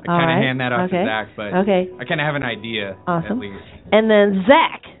 I kind of hand that off to Zach, but I kind of have an idea at least. And then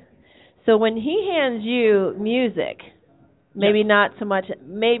Zach, so when he hands you music, maybe not so much,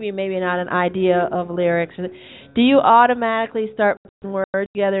 maybe not an idea of lyrics, do you automatically start putting words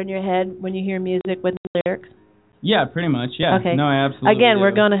together in your head when you hear music with lyrics? Yeah, pretty much. Yeah. Okay. No, I absolutely. Again, do.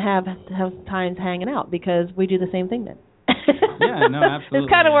 We're going to have times hanging out because we do the same thing then. Yeah, no, absolutely. It's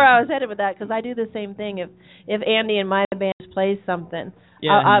kind of where I was headed with that because I do the same thing. If Andy and my band plays something,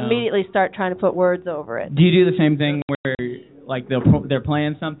 I'll immediately start trying to put words over it. Do you do the same thing where like they're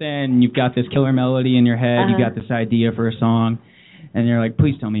playing something and you've got this killer melody in your head, you got this idea for a song, and you're like,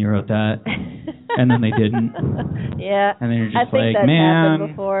 please tell me you wrote that, and then they didn't. Yeah. And then you're just like, man. Happened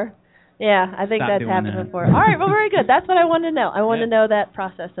before. Yeah, I think that's happened before. All right, well, very good. That's what I wanted to know. I wanted to know that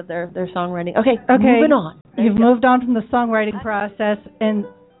process of their songwriting. Okay, moving on. You've moved on from the songwriting process, and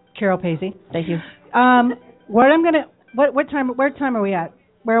Carol Pacey. Thank you. What time are we at?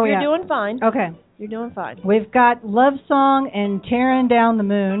 Where are we at? You're doing fine. Okay. You're doing fine. We've got Love Song and Tearing Down the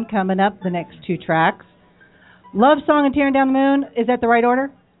Moon coming up, the next two tracks. Love Song and Tearing Down the Moon, is that the right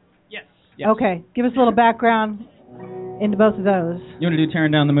order? Yes. Okay, give us a little background into both of those. You want to do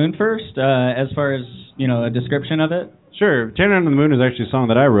Tearing Down the Moon first, as far as, a description of it? Sure. Tearing Down the Moon is actually a song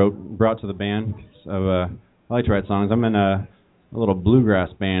that I brought to the band. So, I like to write songs. I'm in a little bluegrass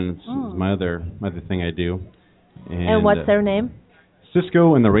band. It's my other thing I do. And what's their name?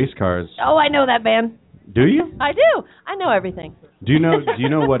 Cisco and the Race Cars. Oh, I know that band. Do you? I do. I know everything. Do you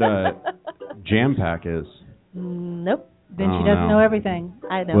know what a jam pack is? Nope. Then she doesn't know everything.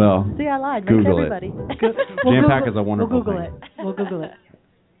 I know. Well, see, I lied. Google everybody. Jam pack is a wonderful thing. We'll Google it.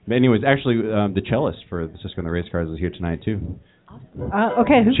 But anyways, actually, the cellist for the Cisco and the Race Cars is here tonight too.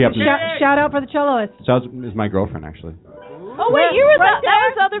 Okay. Shout out for the celloist. So is my girlfriend actually. Oh wait, you were that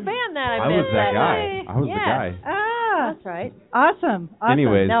was the other band that I was that guy. I was the guy. Ah, that's right. Awesome.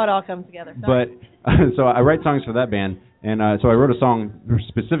 Anyways, now it all comes together. But so I write songs for that band, and so I wrote a song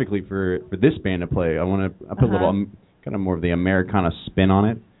specifically for this band to play. I put a little kind of more of the Americana spin on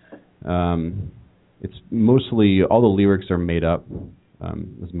it. It's mostly all the lyrics are made up,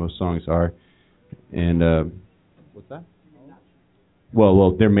 as most songs are, and what's that?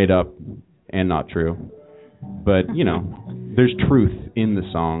 Well, they're made up and not true, but there's truth in the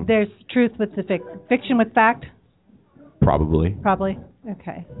song. There's truth with the fiction with fact. Probably.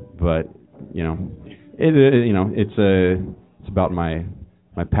 Okay. But it's about my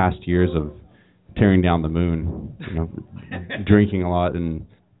past years of tearing down the moon. Drinking a lot, and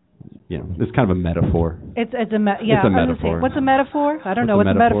it's kind of a metaphor. It's a metaphor. What's a metaphor? I don't know. What's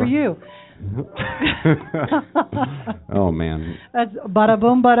a metaphor for you? Oh man. That's bada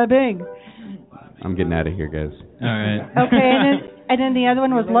boom, bada bing. I'm getting out of here, guys. All right. Okay, and then the other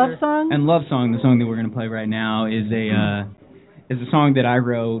one was Love Song? And Love Song, the song that we're going to play right now, is a song that I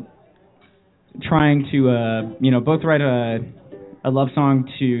wrote trying to, both write a love song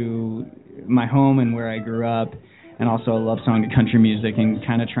to my home and where I grew up, and also a love song to country music, and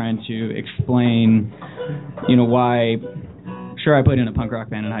kind of trying to explain, why, sure I played in a punk rock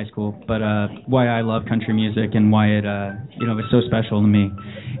band in high school, but why I love country music and why it, was so special to me.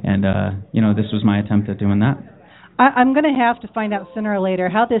 And, this was my attempt at doing that. I'm going to have to find out sooner or later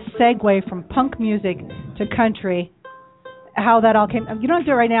how this segue from punk music to country, how that all came. You don't have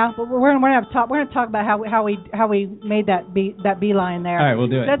to do it right now, but we're going to talk about how we made that beeline there. All right, we'll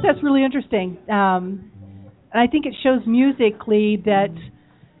do it. That's really interesting. And I think it shows musically that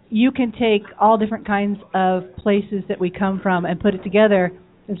you can take all different kinds of places that we come from and put it together.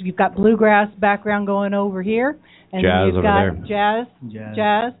 As you've got bluegrass background going over here, and jazz you've over got there.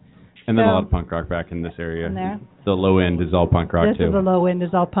 Jazz. And then a lot of punk rock back in this area. The low end is all punk rock, too. This is the low end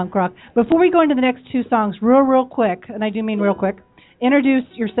is all punk rock. Before we go into the next two songs, real quick, and I do mean real quick, introduce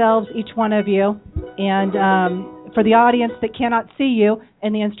yourselves, each one of you, and for the audience that cannot see you,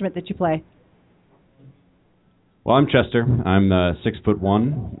 and the instrument that you play. Well, I'm Chester. I'm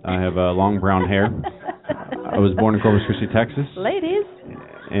 6'1". I have long brown hair. I was born in Corpus Christi, Texas. Ladies.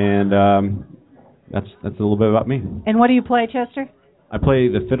 And that's a little bit about me. And what do you play, Chester? I play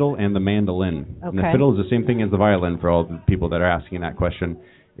the fiddle and the mandolin. Okay. And the fiddle is the same thing as the violin for all the people that are asking that question.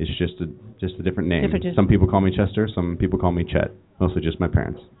 It's just a different name. Some people call me Chester, some people call me Chet. Mostly just my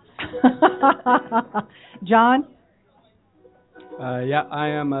parents. John? Yeah, I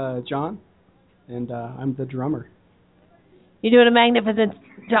am John, and I'm the drummer. You're doing a magnificent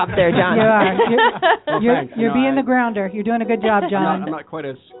job there, John. You are. You're well, being the grounder. You're doing a good job, John. I'm not quite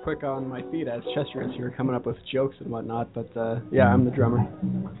as quick on my feet as Chester is here, coming up with jokes and whatnot, but yeah, I'm the drummer.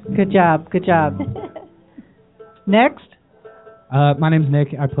 Good job. Good job. Next? My name's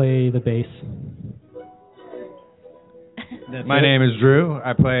Nick. I play the bass. My name is Drew.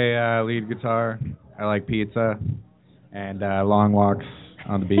 I play lead guitar. I like pizza and long walks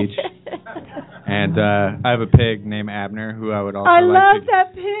on the beach. And I have a pig named Abner who I would also love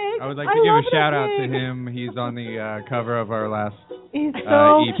that pig. I would like to give a shout out to him. He's on the cover of our last He's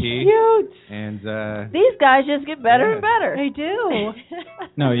so EP. Cute. And these guys just get better and better. They do.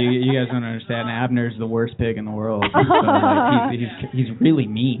 No, you guys don't understand. Abner's the worst pig in the world. So, he's really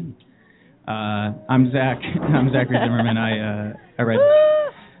mean. I'm Zachary Zimmerman. I write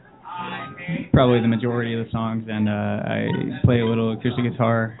probably the majority of the songs, and I play a little acoustic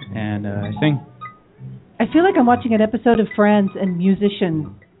guitar and I sing. I feel like I'm watching an episode of Friends and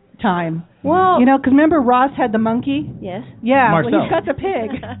musician time. Well, you know, because remember Ross had the monkey? Yes. Yeah, Marcel. well, he's got the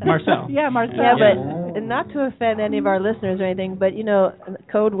pig. Marcel. Yeah, Marcel. Yeah, but not to offend any of our listeners or anything, but you know,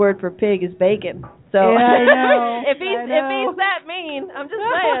 code word for pig is bacon. So yeah, I know. if he's that mean, I'm just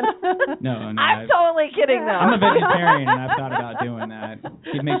saying. No, I'm totally kidding though. I'm a vegetarian and I've thought about doing that.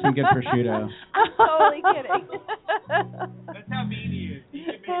 He'd make some good prosciutto. I'm totally kidding. that's how mean he is. He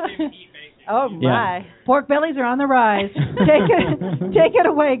can make him eat bacon. Oh my. Yeah. Pork bellies are on the rise. Take it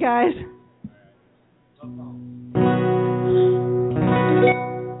away, guys.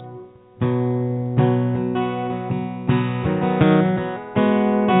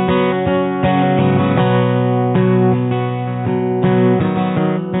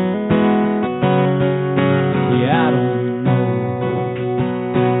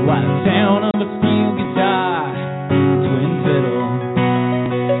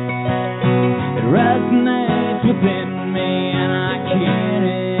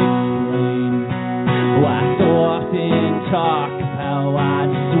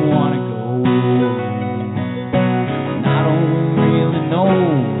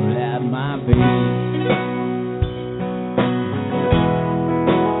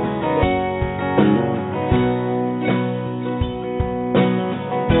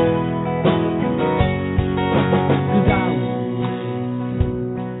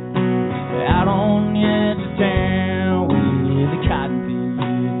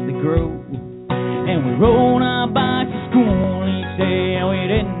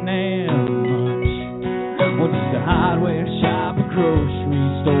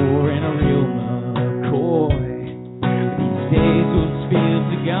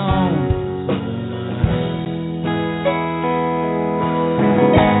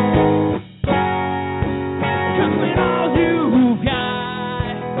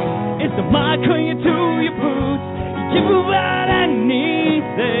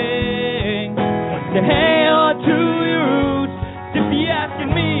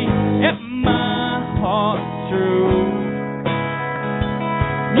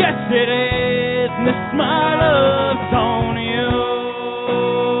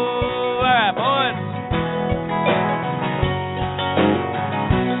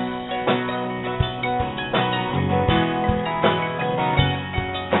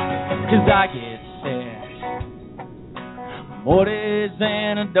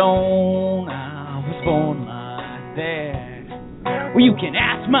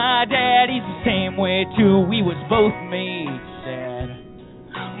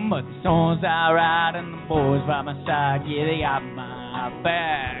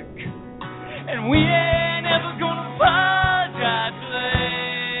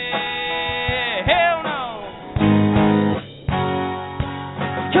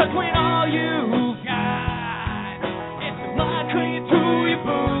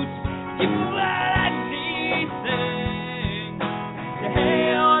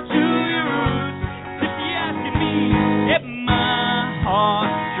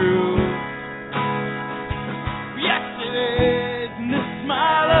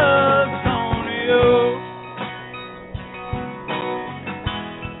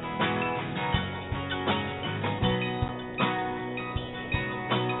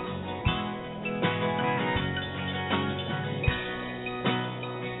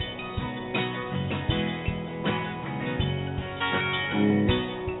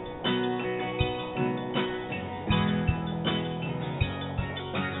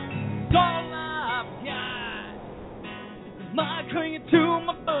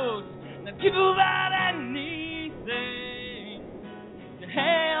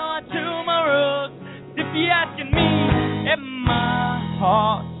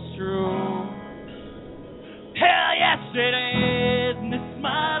 heart's true. Hell yes it is, and this is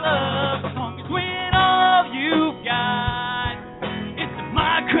my love song. It's when all you've got is to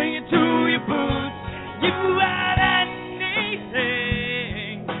migrate to your boots. You had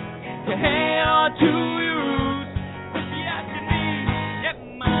anything to hang on to your roots. If you ask me, yep,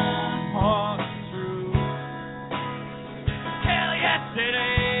 my heart's true. Hell yes it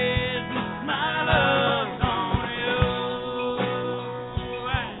is, this is my love song to you.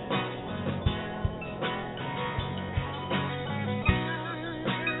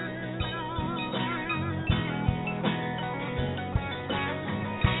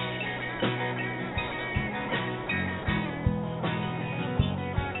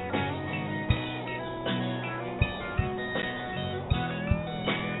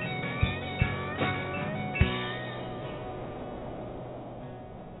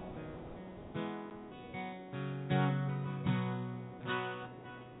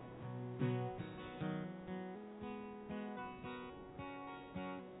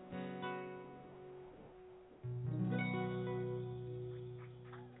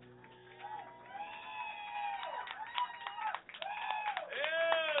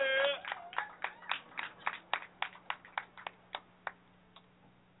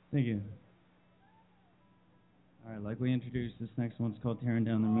 Thank you. All right, like we introduced, this next one's called Tearing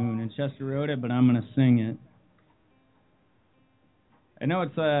Down the Moon, and Chester wrote it, but I'm going to sing it. I know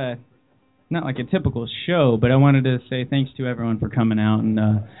it's not like a typical show, but I wanted to say thanks to everyone for coming out, and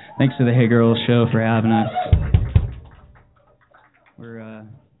thanks to the Hey Girls show for having us. We're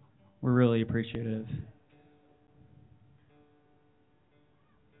really appreciative.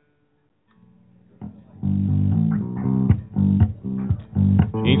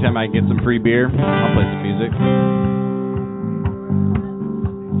 Anytime I can get some free beer, I'll play some music.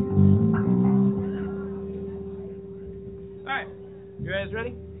 All right, you guys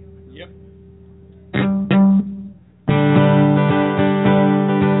ready? Yep.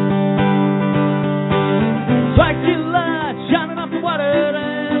 Like two lights shining off the water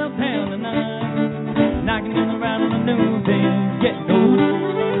downtown tonight, knocking in around on the news and getting old.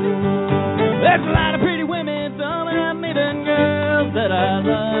 There's a lot of pretty women, some of them even girls that I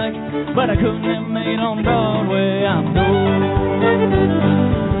like, but I couldn't have made on Broadway, I'm told.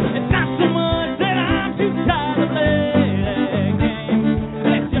 It's not so much that I'm too tired to play that game,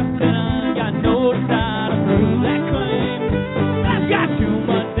 it's just that I got no desire to prove that claim. I've got too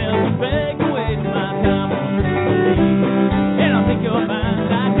much self-respect to waste my time on believe, and I think you'll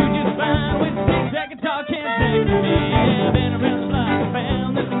find I do just fine with 6-second talk can't take to me. I've been around the block, I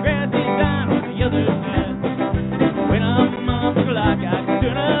found that the grass is down on the other side. When I'm up the clock, I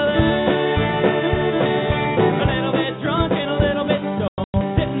turn a little bit drunk and a little bit stoned,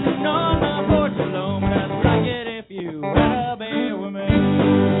 sitting on my porch alone, but I'd like it if you had been with me.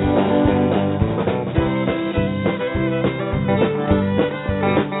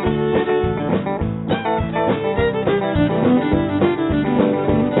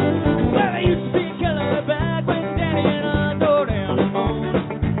 Well, I used to be a killer back when Danny and I tore down the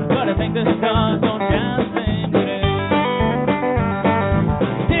moon, but I think the stars don't shine the same today.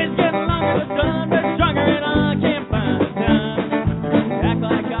 Days getting longer, the sun gets stronger, and I can't find the time to act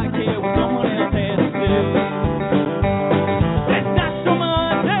like I care what someone else has to say. It's not so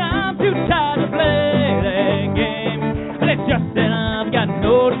much that I'm too tired to play that game, but it's just that I've got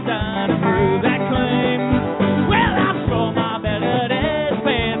no desire to prove that claim. Well, I'm sure my melodies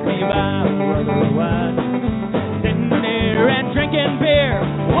pass me by otherwise. Sitting there and drinking beer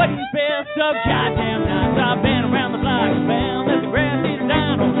wouldn't feel so goddamn nice. I've been around the block and found that the grass is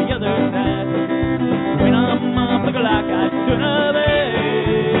down on the other side. When I'm up looking like I should have been,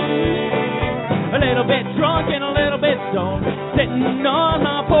 a little bit drunk and a little bit stoned, sitting on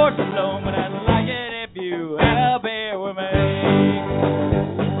my porch alone, but I'd like it if you had a beer with me.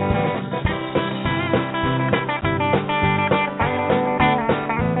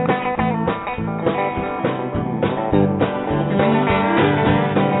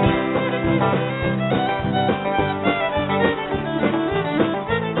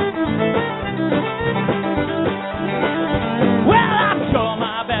 Well, I'm sure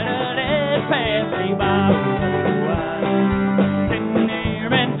my better days pass me by. Sitting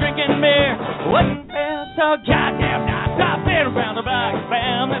there and drinking beer wouldn't feel so goddamn nice. I've been around the block and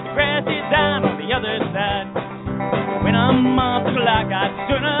found that the grass is down on the other side. When I'm up the clock, I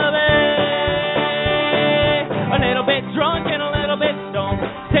should have been a little bit drunk and a little bit stoned,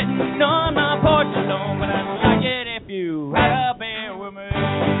 sitting on my porch alone, but I'd like it if you had a beer with me.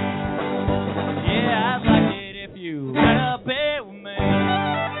 Yeah, I'd like it if you had a beer with me.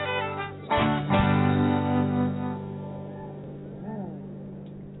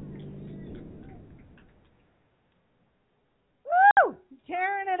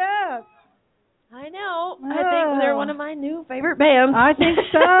 new favorite band. I think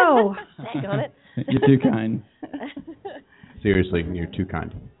so. Dang on it. You're too kind. Seriously, you're too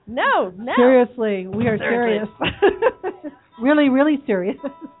kind. No. Seriously, we are serious. Really, really serious.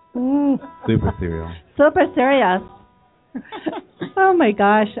 Super serial. Super serious. Oh my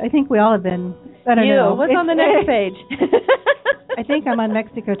gosh, I think we all have been. I don't know. What's on the next page? I think I'm on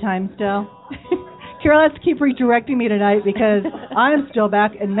Mexico time still. Carol has to keep redirecting me tonight because I'm still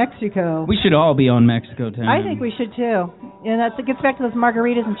back in Mexico. We should all be on Mexico time. I think we should too. And it gets back to those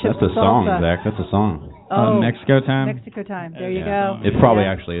margaritas and chips. That's a song, Zach. That's a song. Mexico time? Mexico time. There you go. It probably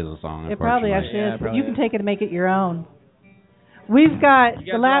actually is a song. It probably actually is. But you can take it and make it your own. We've got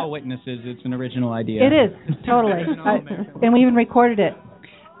the last. All witnesses. It's an original idea. It is totally, and we even recorded it.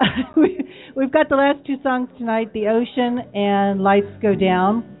 We've got the last two songs tonight: "The Ocean" and "Lights Go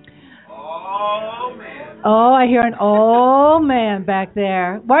Down." Oh man! Oh, I hear an old man back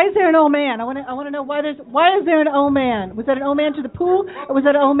there. Why is there an old man? I want to know why is there an old man? Was that an old man to the pool, or was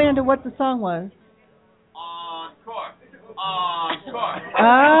that an old man to what the song was? Encore.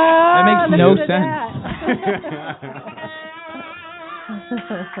 That makes no sense.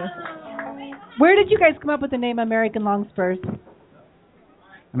 Where did you guys come up with the name American Longspurs?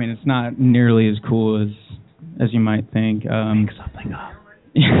 I mean, it's not nearly as cool as you might think. Make something up.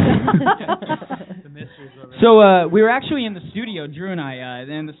 So we were actually in the studio, Drew and I,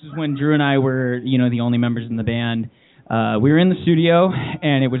 and this is when Drew and I were, the only members in the band. We were in the studio,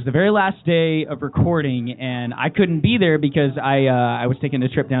 and it was the very last day of recording, and I couldn't be there because I was taking a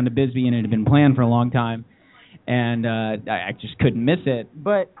trip down to Bisbee, and it had been planned for a long time, and I just couldn't miss it.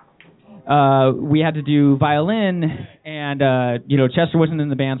 But we had to do violin, and Chester wasn't in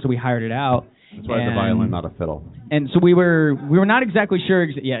the band, so we hired it out. That's why it's a violin, not a fiddle. And so we were not exactly sure.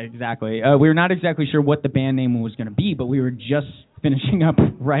 Yeah, exactly. We were not exactly sure what the band name was going to be, but we were just finishing up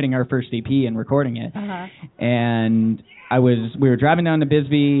writing our first EP and recording it. Uh-huh. And we were driving down to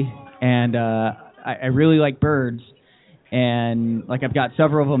Bisbee, and I really like birds, and I've got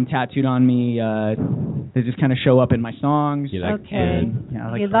several of them tattooed on me. They just kind of show up in my songs. He likes birds.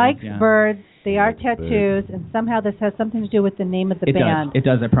 He likes birds. They are tattoos, and somehow this has something to do with the name of the band. It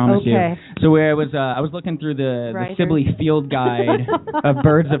does. I promise you. So I was looking through the Sibley Field Guide of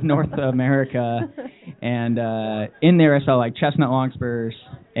birds of North America, and in there I saw chestnut longspurs,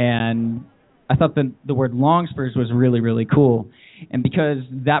 and I thought the word longspurs was really, really cool. And because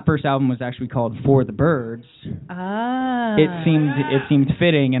that first album was actually called For the Birds, it seemed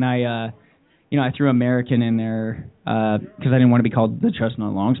fitting, and I threw American in there because I didn't want to be called the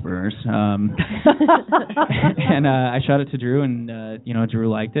Chestnut Longspurs. And I shot it to Drew, and Drew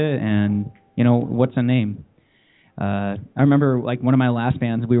liked it. And what's the name? I remember one of my last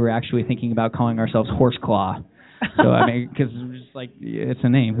bands, we were actually thinking about calling ourselves Horseclaw. So because it's a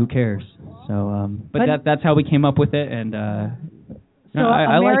name, who cares? So, but that's how we came up with it, and I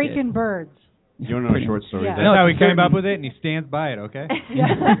American like Birds. You want to know a short story? Yeah. That's how he came up with it, and he stands by it, okay?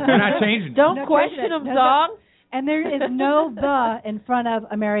 We're not changing it. Don't question him, dog. And there is no "the" in front of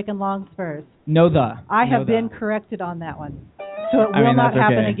American Longspurs. No "the." I have been corrected on that one. So it will not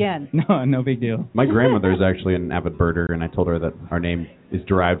happen again. No big deal. My grandmother is actually an avid birder, and I told her that our name is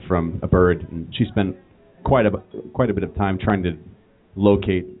derived from a bird, and she spent quite a bit of time trying to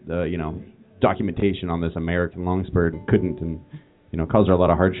locate documentation on this American Longspur, and couldn't, and caused her a lot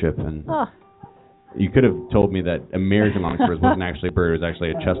of hardship. And you could have told me that American Longspurs wasn't actually a bird; it was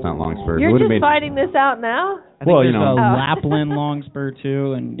actually a chestnut longspur. You're just finding this out now? I think there's a Lapland longspur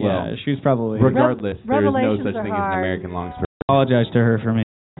too, and she was probably. Regardless, there is no such thing as an American longspur. Apologize to her for me.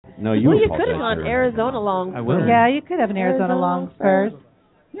 No, you. Well, you could have gone Arizona Longspurs. I will. Yeah, you could have an Arizona Longspurs.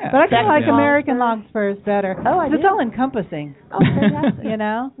 Yeah, but I kind of like American Longspurs better. Oh, I do. It's all encompassing. Oh, fantastic.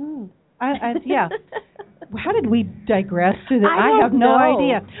 Yeah. How did we digress to that? I have no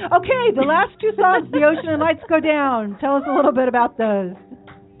idea. Okay, the last two songs, "The Ocean" and "Lights Go Down." Tell us a little bit about those.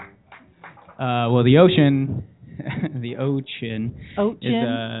 Well, the ocean, is,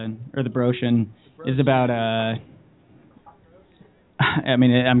 or the Brocean, is about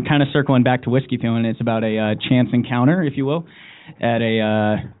I'm kind of circling back to Whiskey Feeling. It's about a chance encounter, if you will, at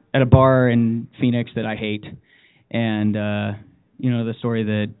a bar in Phoenix that I hate, and the story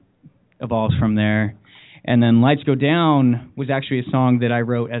that evolves from there. And then "Lights Go Down" was actually a song that I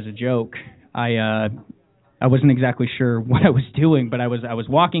wrote as a joke. I wasn't exactly sure what I was doing, but I was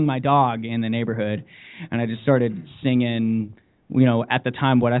walking my dog in the neighborhood, and I just started singing, at the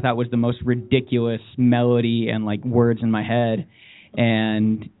time what I thought was the most ridiculous melody and words in my head.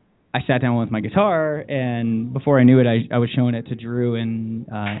 And I sat down with my guitar, and before I knew it, I was showing it to Drew, and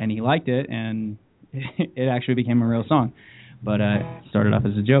he liked it, and it actually became a real song. But it started off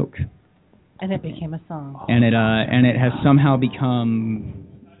as a joke. And it became a song. And it has somehow become,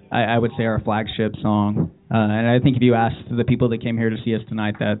 I would say, our flagship song. And I think if you ask the people that came here to see us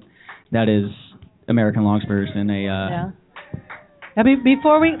tonight, that is American Longspurs in a. Yeah. Now,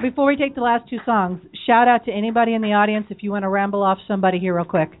 before we take the last two songs, shout out to anybody in the audience if you want to ramble off somebody here real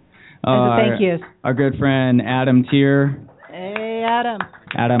quick. Thank yous. Our good friend Adam Tier. Hey, Adam.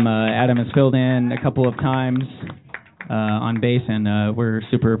 Adam has filled in a couple of times on bass, and we're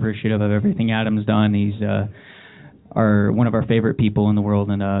super appreciative of everything Adam's done. He's one of our favorite people in the world,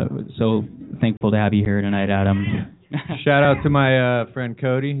 and so thankful to have you here tonight, Adam. Shout out to my friend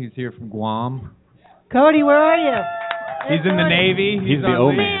Cody. He's here from Guam. Cody, where are you? He's in the Navy. He's the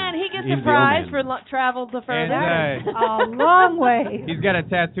O-man. Man, he gets a prize for travel the furthest. And, a long way. He's got a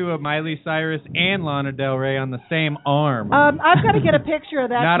tattoo of Miley Cyrus and Lana Del Rey on the same arm. I've got to get a picture of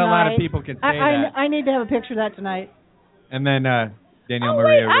that Not tonight. a lot of people can say that. I need to have a picture of that tonight. And then Danielle Wait,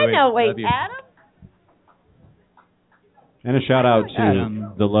 Maria Rui. I know. Wait, Love you. Adam? And a shout out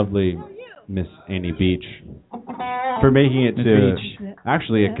to the lovely Miss Annie Beach for making it to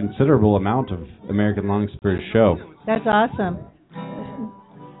actually a considerable amount of American Longspurs show. That's awesome.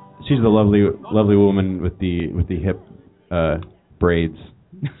 She's the lovely woman with the hip braids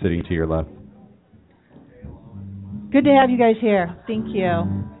sitting to your left. Good to have you guys here. Thank you.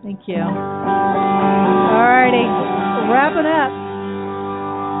 Thank you. All righty. Wrapping up.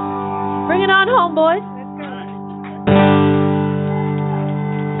 Bring it on home, boys.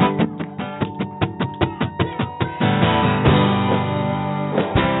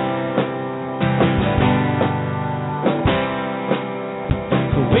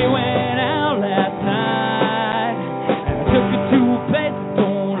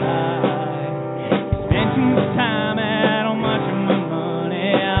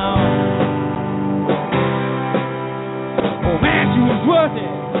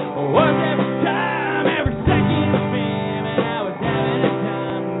 Was every time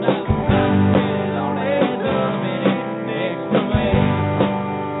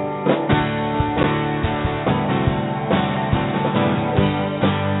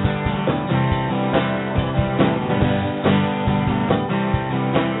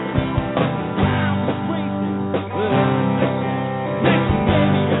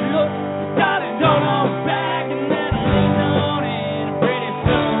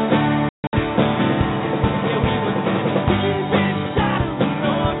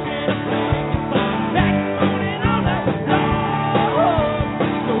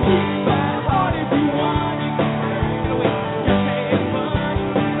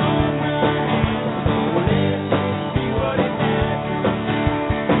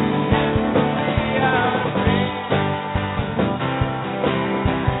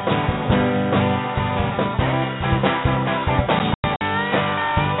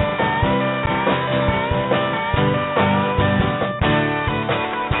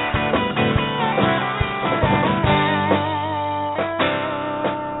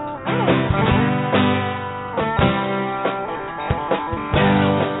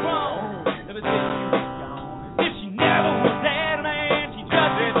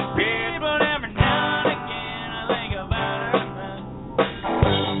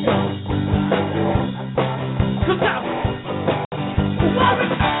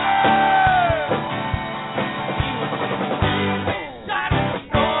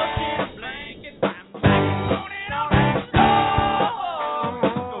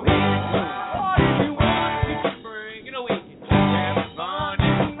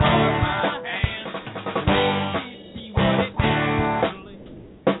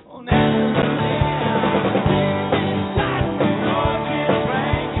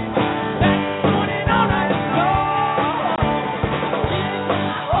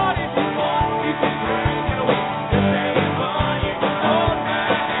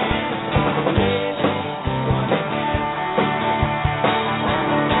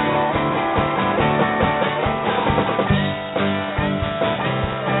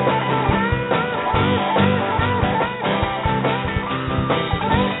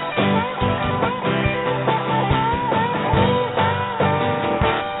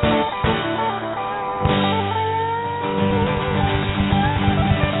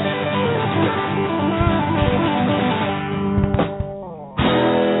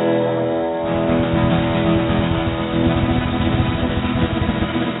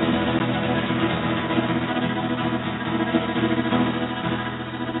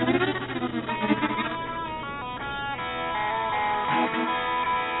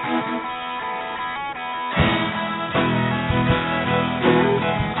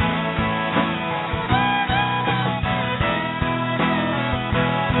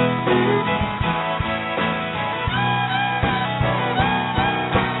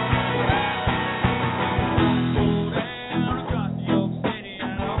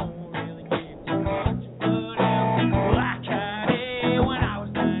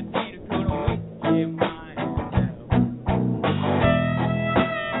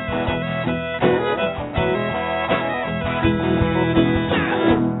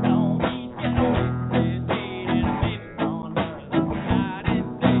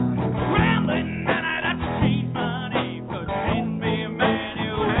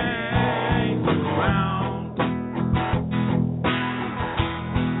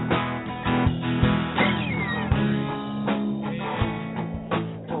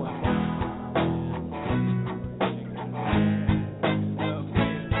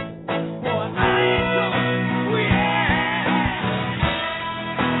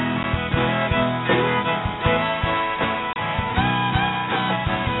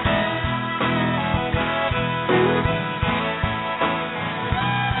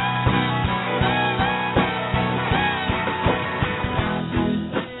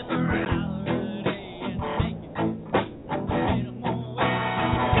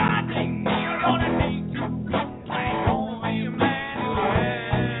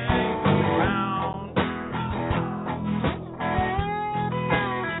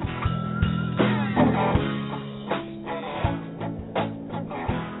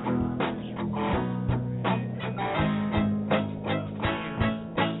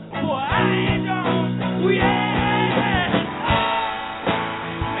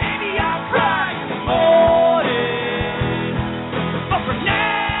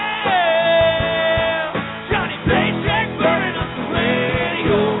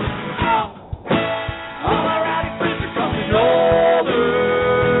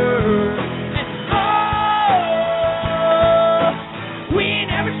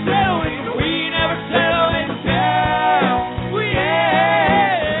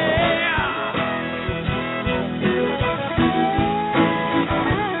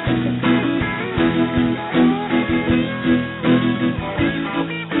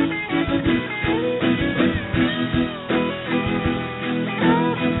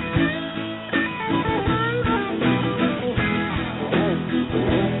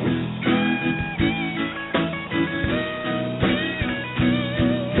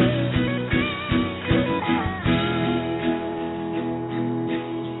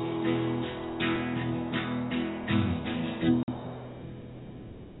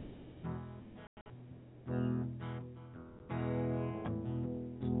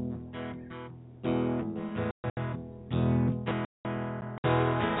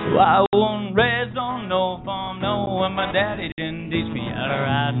I won't rest on no farm, no, and my daddy didn't teach me how to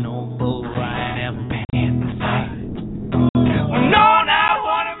ride no bull. I ain't never been inside. No, not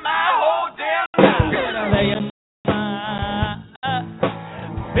one of my hotel nights. I lay in my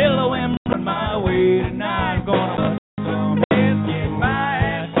pillow and run my way tonight. Gonna some heads, get my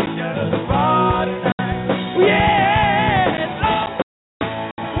ass kicked to the bar tonight. Yeah, it's long.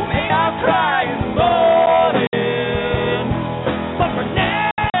 May I cry in the morning, but for now,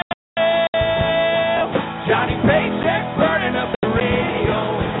 Johnny Paycheck burning up the radio.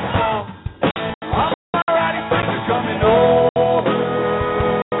 All my riding friends are coming over.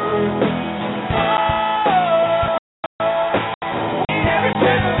 Never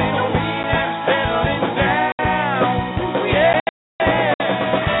settling on me, never settling down. Yeah.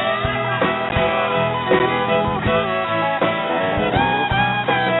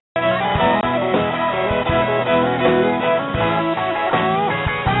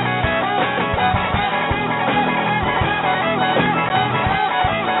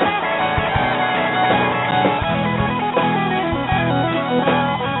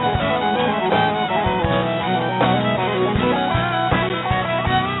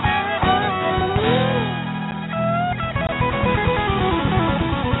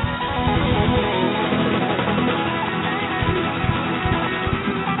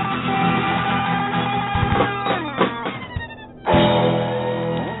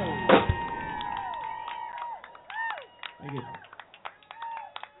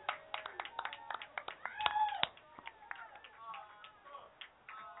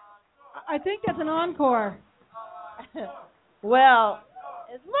 I think that's an encore. Well,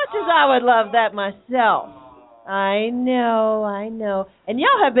 as much as I would love that myself, I know. And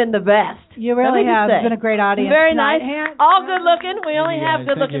y'all have been the best. You really have. It's been a great audience. Very tonight. nice. All good looking. We only have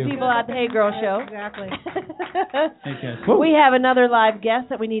good looking people at the Hey Girl Show. Exactly. We have another live guest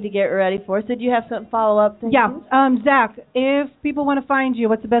that we need to get ready for. So do you have something follow up? Yeah. Zach, if people want to find you,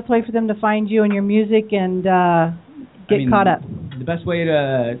 what's the best way for them to find you and your music and get caught up? The best way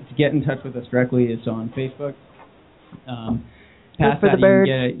to get in touch with us directly is on Facebook. Past for that, the birds.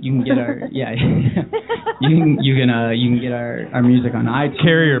 you can get our you can get our music on iTunes.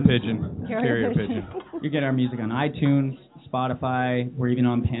 Carrier pigeon. You get our music on iTunes, Spotify. We're even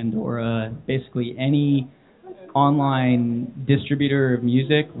on Pandora. Basically, any online distributor of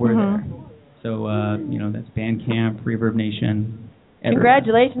music, we're there. So that's Bandcamp, Reverb Nation.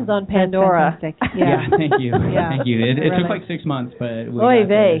 Congratulations on Pandora. That's fantastic. Yeah, thank you. Yeah. Thank you. It Really. took like 6 months, but we Oy got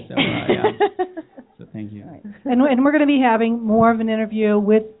there, vey. so yeah. So thank you. And we're going to be having more of an interview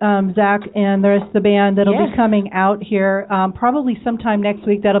with Zach and the rest of the band that'll be coming out here probably sometime next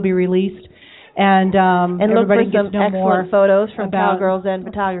week. That'll be released. And look for everybody some gets to know more excellent photos from about CowGirlZen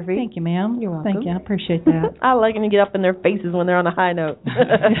Photography. Thank you, ma'am. You're welcome. Thank you. I appreciate that. I like them to get up in their faces when they're on a high note.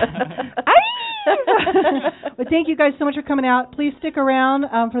 But thank you guys so much for coming out. Please stick around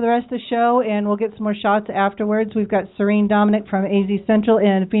for the rest of the show, and we'll get some more shots afterwards. We've got Serene Dominic from AZ Central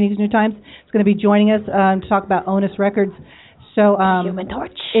and Phoenix New Times is going to be joining us to talk about Onus Records. So Human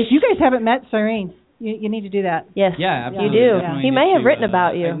Torch. if you guys haven't met Serene, you need to do that. Yes, Yeah, absolutely. you do. Definitely He need may have to, written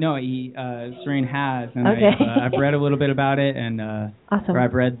about you. No, Serene has, and Okay. I've read a little bit about it, and Awesome.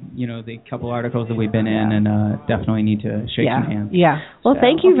 I've read the couple articles that we've been in, and definitely need to shake some hands. Yeah. Well,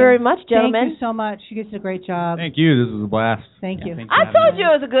 thank you very much, gentlemen. Thank you so much. You guys did a great job. Thank you. This was a blast. Thank you. thanks for I having told me. you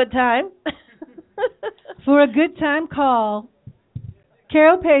it was a good time. For a good time, call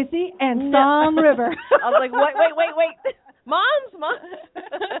Carol Pacey and Psalm River. I was like, wait. Moms.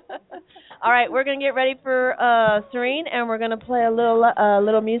 All right, we're going to get ready for Serene, and we're going to play a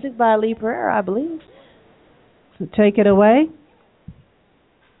little music by Lee Pereira, I believe. So take it away.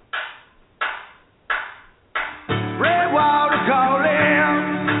 Redwater calling,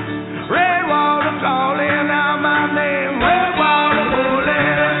 Redwater calling out my name, Redwater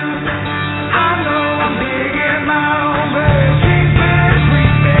pulling. I know I'm digging my own grave. She's been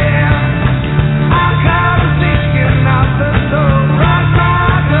sweeping. I caught her thinking out the door. Rock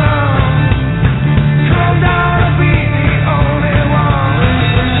my gun. Come down to be the only one.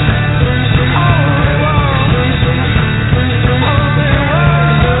 Only one.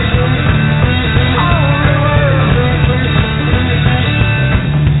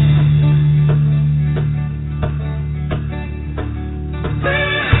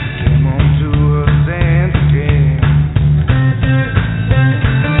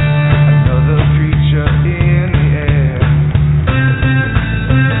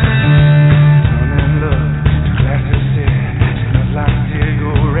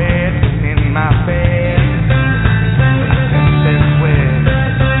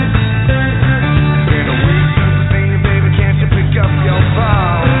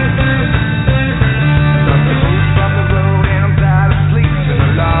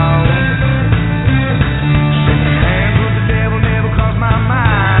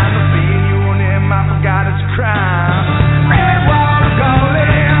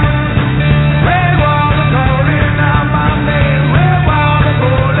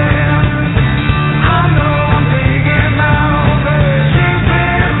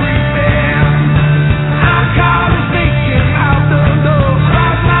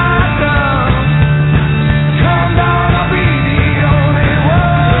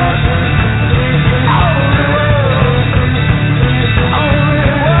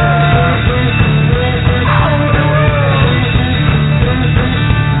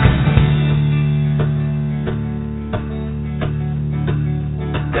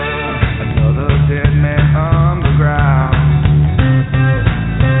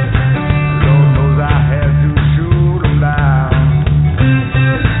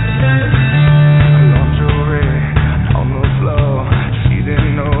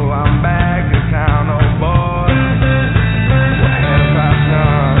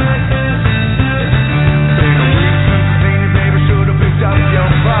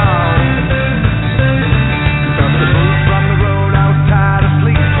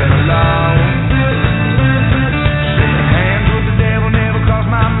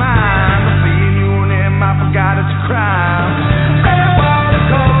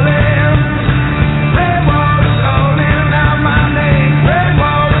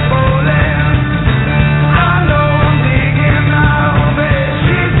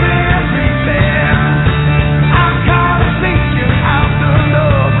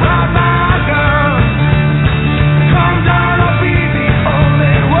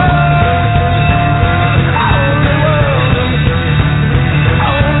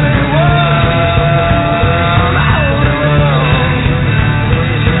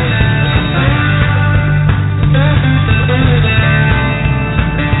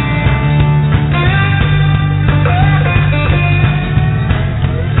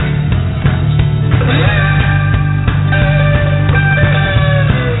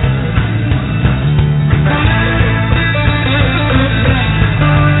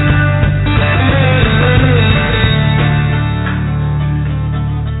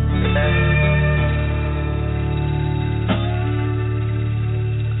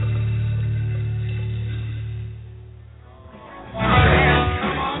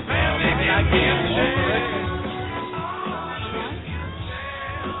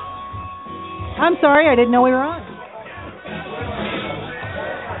 I'm sorry, I didn't know we were on.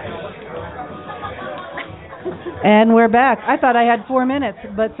 And we're back. I thought I had 4 minutes,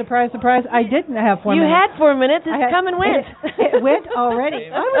 but surprise, surprise, I didn't have 4 minutes. You had 4 minutes. It's come and went. It went already.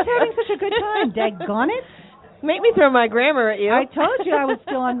 I was having such a good time. Daggone it. Make me throw my grammar at you. I told you I was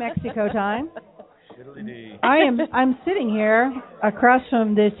still on Mexico time. I'm sitting here across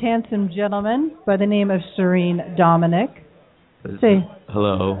from this handsome gentleman by the name of Serene Dominic. Say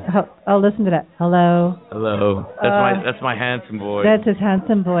hello. Oh, listen to that. Hello. Hello. That's my handsome voice. That's his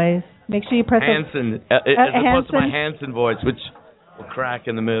handsome voice. Make sure you press Hanson. As opposed to my Hanson voice, which will crack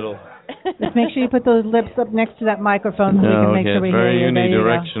in the middle. Just make sure you put those lips up next to that microphone so we can make sure we hear you. Very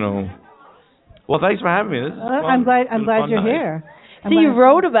unidirectional. Well, thanks for having me. This is fun. I'm glad you're here. So you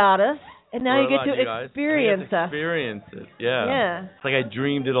wrote about us, and now you get to experience us. Experience it, yeah. Yeah. It's like I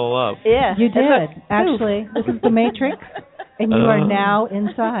dreamed it all up. Yeah. You did, actually. This is the Matrix, and you are now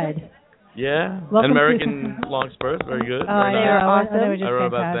inside. Yeah. Welcome American Longspurs, very good. Oh, they are awesome. I wrote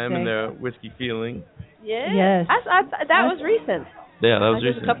about them and their whiskey feeling. Yeah. Yes. That was recent. Yeah, that was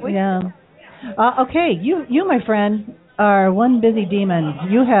recent. A couple weeks ago. Okay, you, my friend, are one busy demon.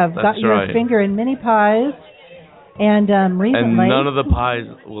 You have got your finger in many pies, and recently... And none of the pies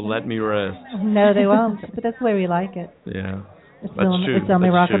will let me rest. No, they won't, but that's the way we like it. Yeah, that's true. It's only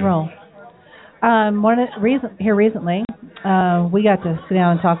rock and roll. Recently, we got to sit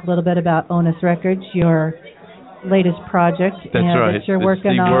down and talk a little bit about Onus Records, your latest project. That's right. That you're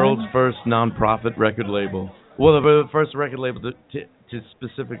working on. It's the world's first non-profit record label. Well, the first record label to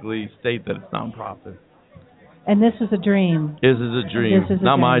specifically state that it's non-profit. And this was a dream. This is a dream.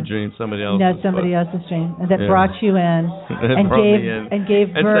 Not my dream, somebody else's. No, somebody else's dream. And that brought you in and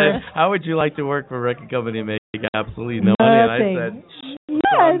gave birth. Said, how would you like to work for a record company and make absolutely no money? And I said,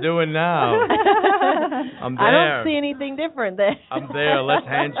 that's what I'm doing now. I'm there. I don't see anything different there. I'm there. Let's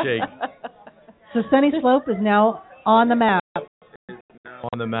handshake. So Sunny Slope is now on the map.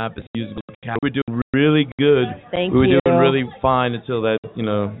 On the map is musical. We were doing really good. Thank you. We were doing you. really fine until that, you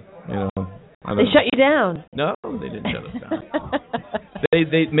know. They shut you down. No, they didn't shut us down.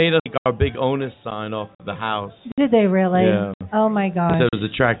 They made us our big onus sign off the house. Did they really? Yeah. Oh my gosh. It was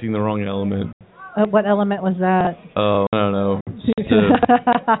attracting the wrong element. What element was that? Oh, I don't know.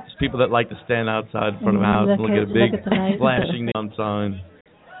 It's people that like to stand outside in front of a house and look at a big flashing neon sign.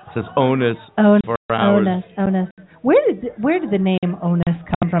 It says onus for hours. Onus. Where did the name Onus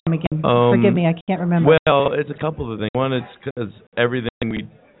come from again? Forgive me, I can't remember. Well, it's a couple of things. One, it's because everything we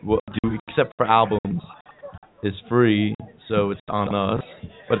do, except for albums, is free, so it's on us.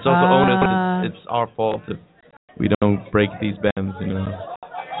 But it's also onus. It's our fault if we don't break these bands, you know.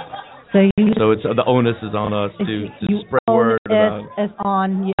 So it's the onus is on us to spread word about. It's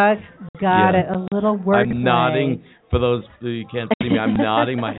on. Yeah, got it. A little word. I'm nodding for those who can't see me. I'm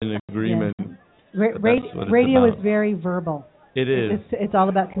nodding my in agreement. Yes. Radio is very verbal. It is. It's all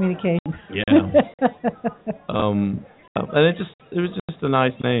about communication. Yeah. And it was just a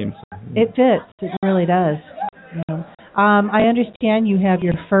nice name. So. It fits. It really does. Yeah. I understand you have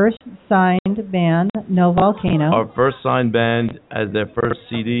your first signed band, No Volcano. Our first signed band has their first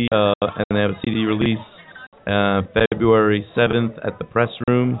CD, and they have a CD release February 7th at the Press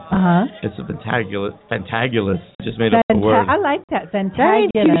Room. It's a fantabulous. Just made up a word. I like that. Fantabulous. That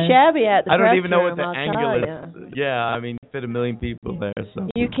ain't too shabby at the Press Room. I don't even know what the angle is. Yeah, I mean, fit 1 million people there. So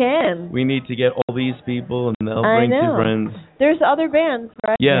you can. We need to get all these people, and they'll bring 2 friends. There's other bands,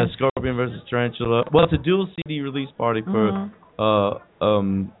 right? Yeah, Scorpion versus Tarantula. Well, it's a dual CD release party for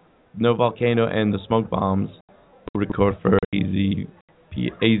No Volcano and the Smoke Bombs, who record for AZPX.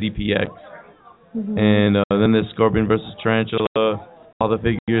 And then there's Scorpion versus Tarantula, all the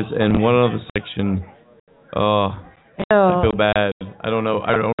figures, and one other section. I feel bad. I don't know.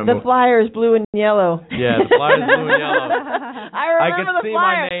 I don't remember. The flyers, blue and yellow. Yeah, the flyers, blue and yellow. I can see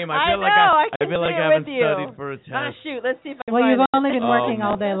flyer. my name. I feel like I haven't studied for a test. Shoot, let's see if I can Well, find you've only been working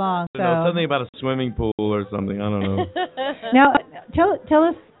all day long. So something about a swimming pool or something. I don't know. Now,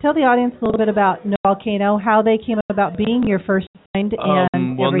 tell the audience a little bit about No Volcano, how they came about being your first signed,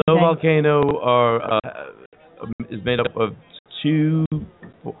 and well, everything. No Volcano is made up of 2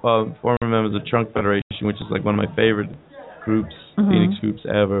 former members of Trunk Federation, which is like one of my favorite groups, Phoenix groups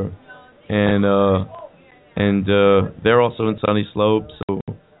ever, and they're also in Sunny Slope, so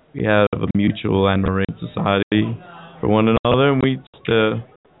we have a mutual admiration society for one another, and we just,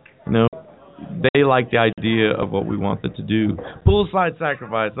 they like the idea of what we wanted to do. Poolside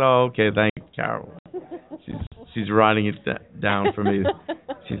Sacrifice. Oh, okay, thank you, Carol. She's writing it down for me.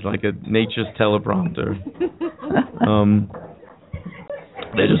 She's like a nature's teleprompter.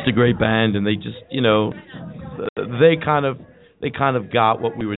 They're just a great band, and they just, they kind of got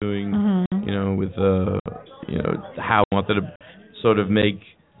what we were doing, with how I wanted to sort of make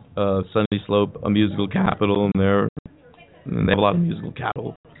Sunny Slope a musical capital, and they have a lot of musical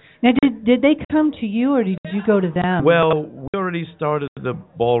capital. Now, did they come to you, or did you go to them? Well, we already started the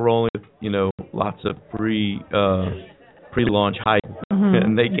ball rolling with lots of pre-launch hype,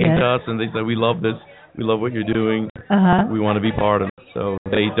 and they came to us and they said, "We love this. We love what you're doing. We want to be part of it." So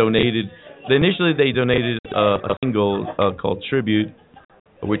they donated. Initially, they donated a single called Tribute,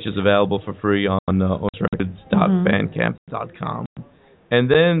 which is available for free on ownusrecords.bandcamp.com. And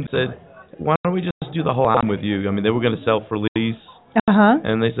then said, "Why don't we just do the whole album with you?" I mean, they were going to self-release.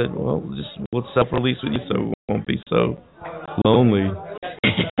 And they said, "Well, we'll self-release with you, so we won't be so lonely."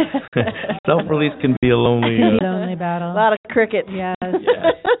 Self-release can be a lonely battle. A lot of crickets. Yes.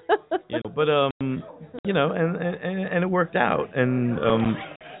 But and it worked out. And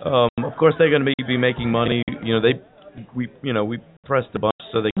of course they're going to be making money. We pressed a bunch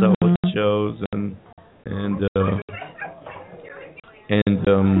so they sell shows and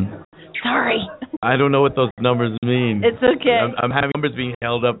sorry. I don't know what those numbers mean. It's okay. I'm having numbers being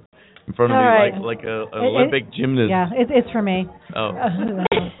held up in front of me like an Olympic gymnast. Yeah, it's for me. Oh.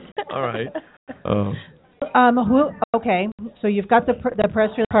 All right. Okay, so you've got the press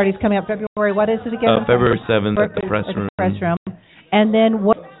release parties coming up February. What is it again? February 7th at the press room. And then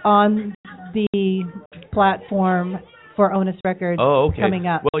what on the platform for Onus Records coming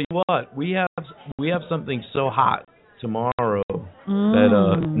up? Well, you know what? We have something so hot tomorrow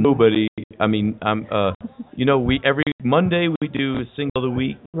that nobody. I mean, we every Monday we do a single of the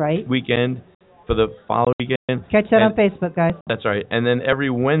week weekend for the following weekend. Catch that on Facebook, guys. That's right. And then every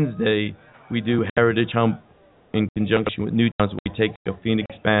Wednesday we do Heritage Hump in conjunction with New Towns. We take a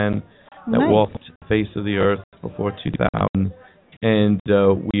Phoenix band that walked the face of the earth before 2000, and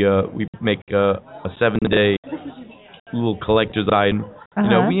we make a 7-day little collector's item.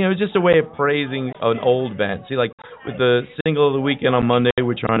 Just a way of praising an old band. See, like with the single of the weekend on Monday,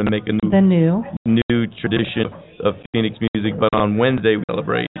 we're trying to make a new tradition of Phoenix music. But on Wednesday, we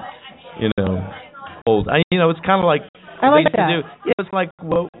celebrate, old. It's kind of like I like that. It's like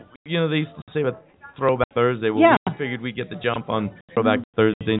what they used to say about Throwback Thursday. Well, we figured we'd get the jump on Throwback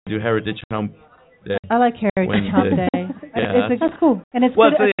Thursday and do Heritage Hump Day. I like Heritage Hump Day. It's cool, and it's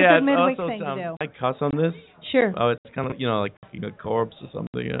good. It's a good midweek thing to do. I cuss on this. Sure. Oh, it's kind of like corpse or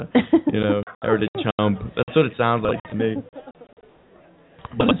something. Heritage Hump. That's what it sounds like to me.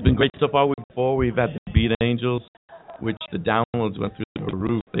 But it's been great so far. We've had the Beat Angels, which the downloads went through the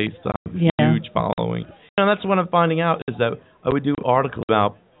roof based on a huge following. And that's what I'm finding out is that I would do articles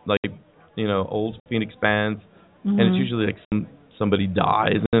about old Phoenix bands, and it's usually like somebody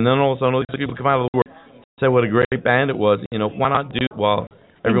dies, and then all of a sudden all these people come out of the world say what a great band it was. Why not do it while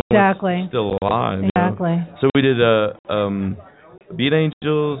everyone's still alive? Exactly. So we did Beat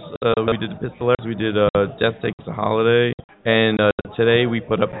Angels, we did the Pistoleros, we did Death Takes a Holiday, and today we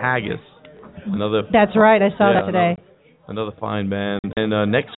put up Haggis. That's right, I saw that today. Another fine band. And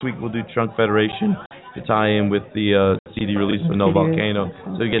next week we'll do Trunk Federation to tie in with the CD release for No Volcano.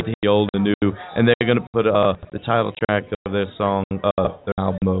 So you get to hear old and new. And they're going to put the title track of their song, their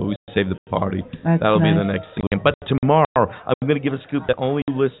album, Who Saved the Party. That'll be the next thing. But tomorrow, I'm going to give a scoop that only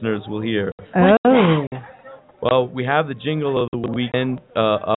listeners will hear. Oh. Well, we have the jingle of the weekend.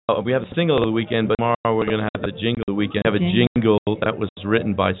 We have the single of the weekend, but tomorrow we're going to have the jingle of the weekend. We have a jingle that was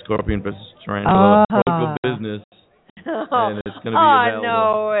written by Scorpion vs. Tarantula, Local Business. And it's going to be available. Oh,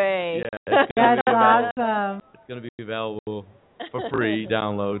 no way. Yeah, that's awesome. It's going to be available for free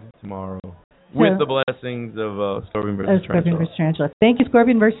download tomorrow with the blessings of Scorpion vs. Tarantula. Thank you,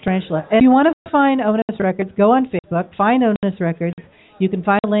 Scorpion vs. Tarantula. If you want to find Onus Records, go on Facebook, find Onus Records. You can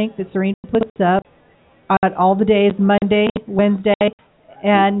find a link that Serene puts up on all the days, Monday, Wednesday,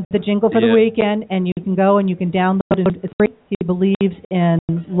 and the jingle for the weekend, and you can go and you can download it. It's free. He believes in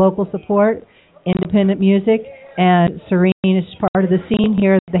local support, independent music, and Serene is part of the scene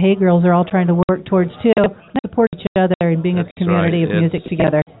here. The Hey Girls are all trying to work towards too, support each other and being a community of music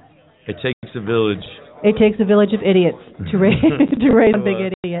together. It takes a village. It takes a village of idiots to raise a big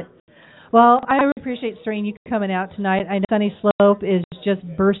idiot. Well, I really appreciate Serene you coming out tonight. I know Sunny Slope is just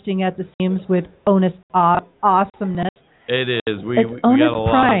bursting at the seams with Onus awesomeness. It is. We got a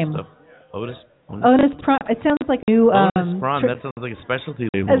lot Prime. of stuff. Onus Prime. It sounds like a new. Onus Prime. That sounds like a specialty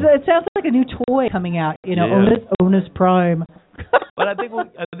label. It sounds like a new toy coming out. Onus Prime. But I think we're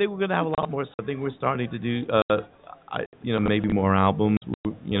going to have a lot more. I think we're starting to do, maybe more albums.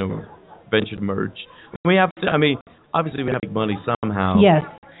 Venture to merch. We have to. I mean, obviously we have to make money somehow. Yes.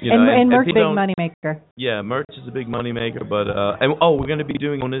 And merch is a big money maker. Yeah, merch is a big money maker. But we're going to be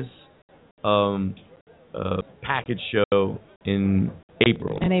doing on this package show in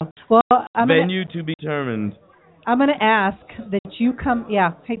April. Well, venue to be determined. I'm going to ask that you come.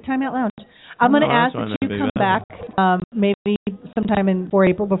 Yeah, hey, Time Out Lounge. I'm going to ask that you come back, maybe sometime for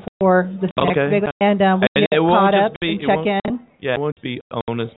April before the next big, and we can get caught up and check in. Yeah, it won't be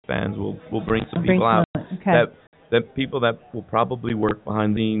onus bands. We'll bring some people out. That people that will probably work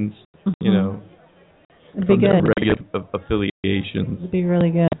behind the scenes. You know, it'd be good. Regular affiliations. It'd be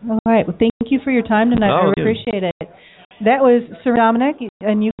really good. All right. Well, thank you for your time tonight. I appreciate it. That was Serene Dominic,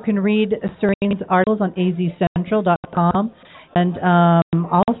 and you can read Serene's articles on azcentral.com. And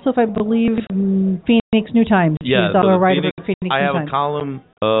also, if I believe, Phoenix New Times. Yeah, she's also a writer for Phoenix New Times. I have a column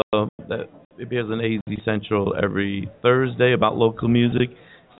that appears in AZ Central every Thursday about local music,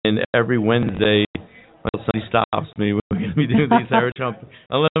 and every Wednesday, until somebody stops me, we're going to be doing these Sarah Trump.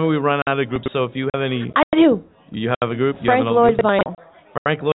 Unless we run out of groups. So if you have any... I do. You have a group? Frank Lloyd Vinyl.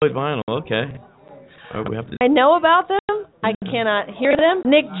 Frank Lloyd Vinyl, okay. We have to... I know about them. I cannot hear them.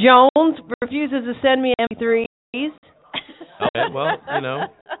 Nick Jones refuses to send me MP3s. Okay, well, you know,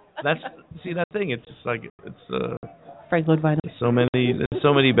 that's that thing. It's just like Frank Lloyd Vinyl. There's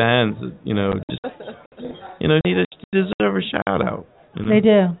so many bands that, you know, just deserve a shout out. You know? They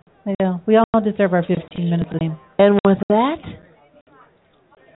do. We all deserve our 15 minutes of fame. And with that,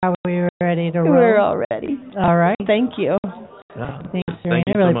 are we ready to roll? We're all ready. All right. Thank you. Yeah. Thanks, Serena.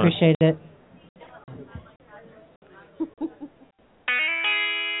 I really appreciate it.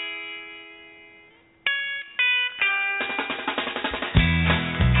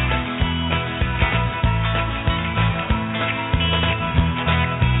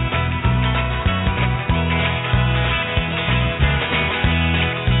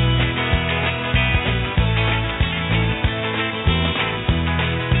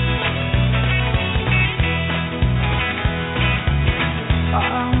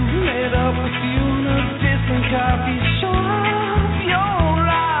 I'm made up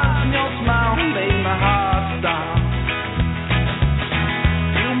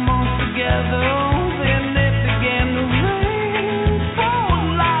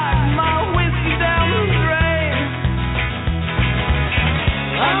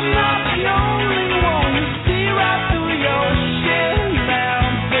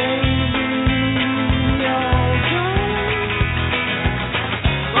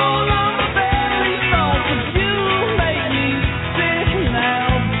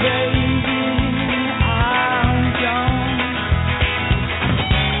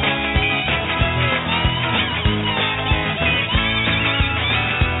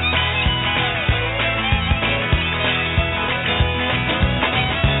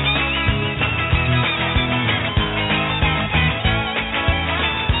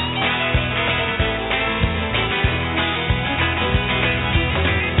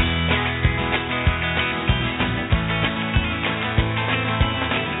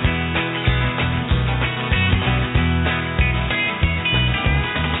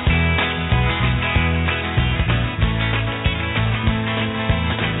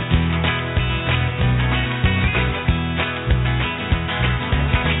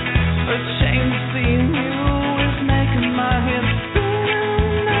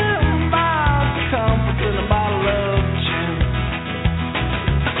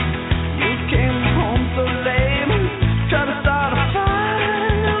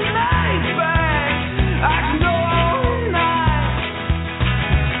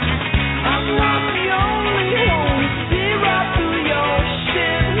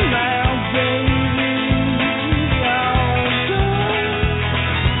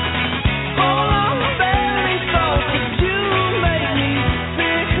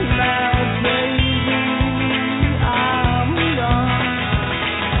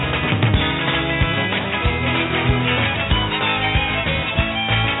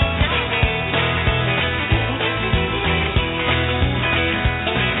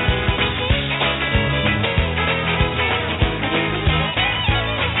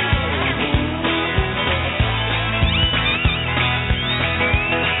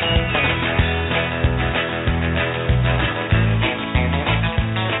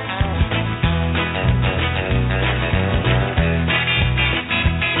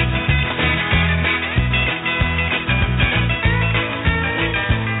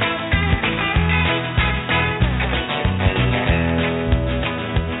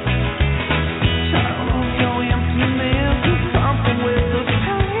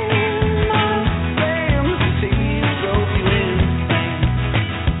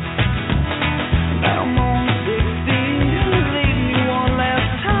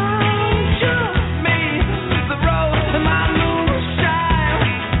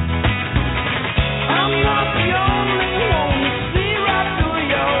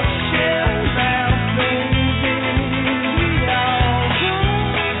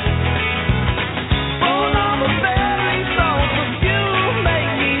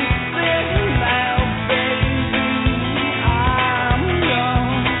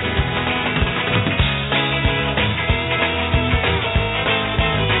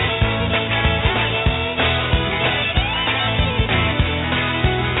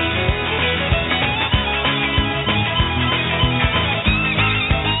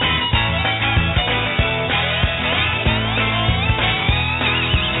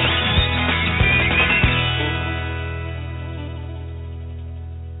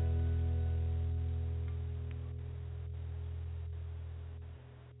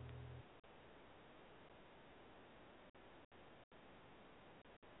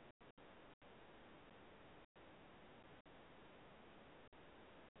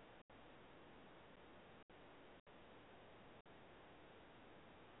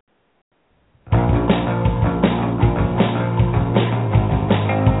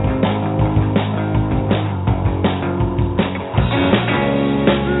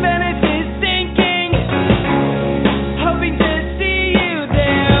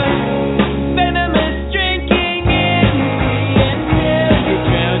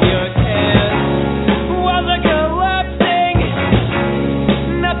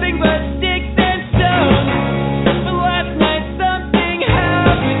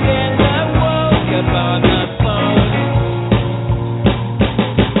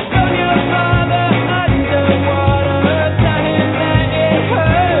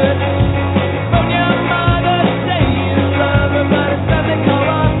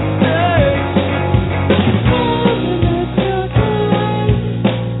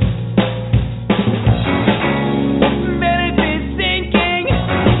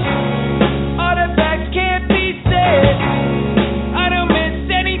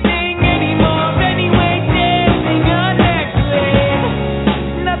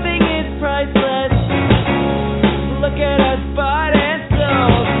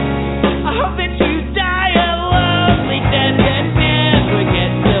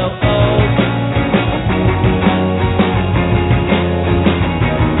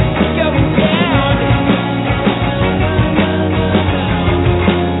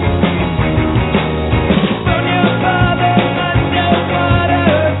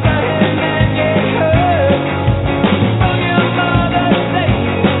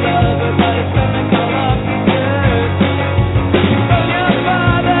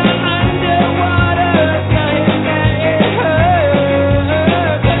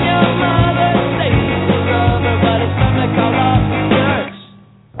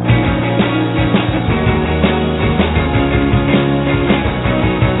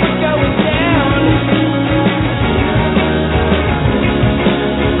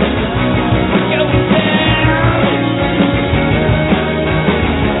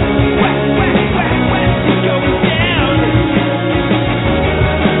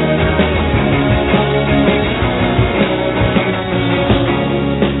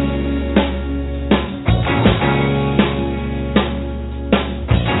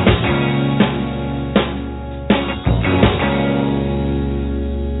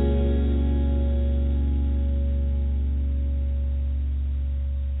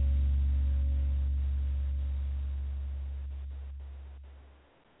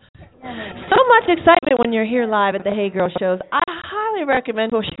much excitement when you're here live at the Hey Girl shows. I highly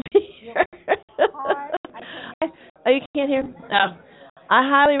recommend you be here. Oh, you can't hear? No. I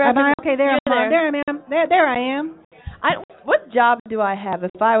highly recommend. Okay, there I am. There I am. What job do I have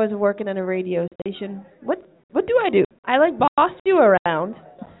if I was working at a radio station? What do I do? I boss you around.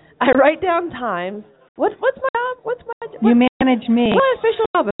 I write down times. What's my job? You manage me. What's my official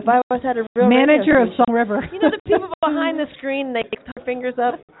job if I was at a real manager radio of Song River? You know the people behind the screen, they put their fingers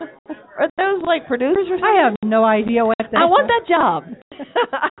up? Are those producers or something? I have no idea what that is. I want that job.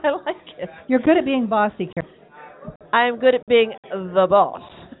 I like it. You're good at being bossy, Karen. I am good at being the boss.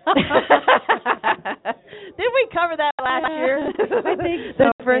 Didn't we cover that last year? I think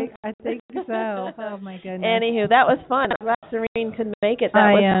so. I think so. Oh my goodness. Anywho, that was fun. I'm glad Serene couldn't make it.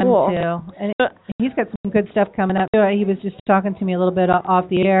 That was cool. Too. And he's got some good stuff coming up. He was just talking to me a little bit off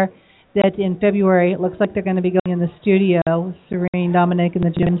the air that in February it looks like they're going to be going in the studio with Serene, Dominic, and the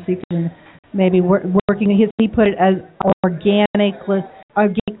Gym Seekers, and maybe working. He put it as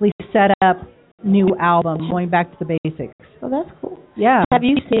organically set up new album, going back to the basics. Oh, that's cool. Yeah. Have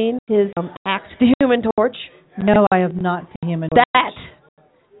you seen his act, The Human Torch? No, I have not seen Human Torch. That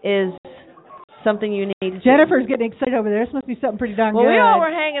is something you need to Jennifer's getting excited over there. This must be something pretty darn good. Well, we all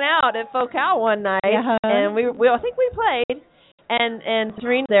were hanging out at Focal one night, and we I think we played, and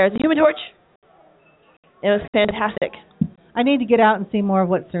Serene there. The Human Torch. It was fantastic. I need to get out and see more of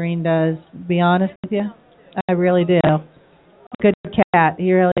what Serene does, to be honest with you. I really do. Good cat.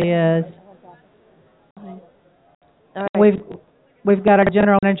 He really is. All right. We've got our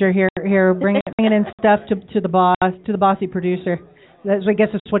general manager here bringing in stuff to the bossy producer. I guess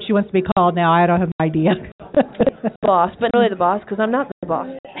that's what she wants to be called now. I don't have an idea. Boss, but really the boss, because I'm not the boss.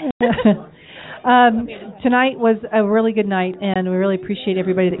 Tonight was a really good night, and we really appreciate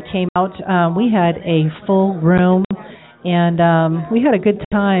everybody that came out. We had a full room, and we had a good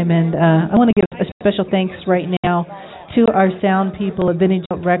time. And I want to give a special thanks right now to our sound people at Vintage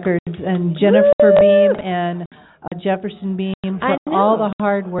Records and Jennifer Beam and Jefferson Beam for all the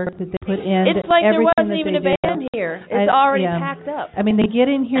hard work that they put in. It's like there wasn't even a band here. It's already packed up. I mean, they get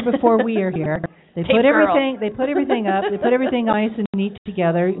in here before we are here. They put everything. They put everything up. They put everything nice and neat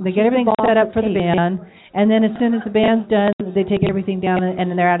together. They get everything set up for the band, and then as soon as the band's done, they take everything down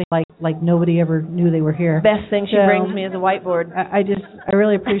and they're out like nobody ever knew they were here. Best thing she brings me is a whiteboard. I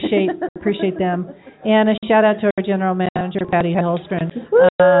really appreciate them. And a shout out to our general manager, Patty Hellstrom.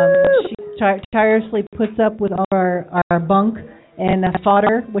 She tirelessly puts up with all our bunk and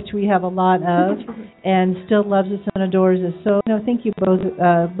fodder, which we have a lot of, and still loves us and adores us. So, thank you both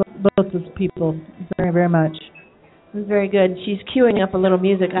those people very, very much. It was very good. She's queuing up a little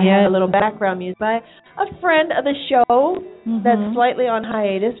music. I have a little background music by a friend of the show that's slightly on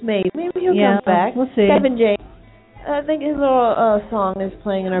hiatus. Maybe he'll come back. We'll see. Kevin J. I think his little song is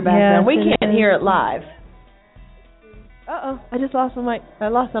playing in our background. We can't hear it live. I just lost my mic. I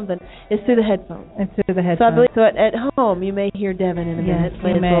lost something. It's through the headphones. It's through the headphones. So at home, you may hear Devin in a minute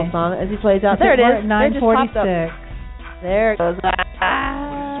play his little song as he plays out. There it is. 9:46. There it goes.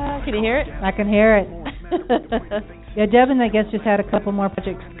 Can you hear it? I can hear it. Yeah, Devin, I guess, just had a couple more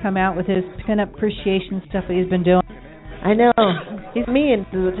projects come out with his pin-up appreciation stuff that he's been doing. I know. He's me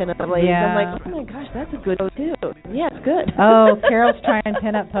into the pin-up ladies. Yeah. I'm like, oh my gosh, that's a good pose too. Yeah, it's good. Oh, Carol's trying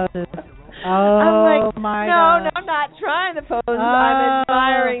pin-up poses. Oh, I'm like, my God. God. No, I'm not trying the poses. I'm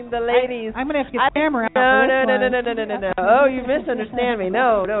admiring the ladies. I'm going to have to get the camera out. No. Oh, you misunderstand me.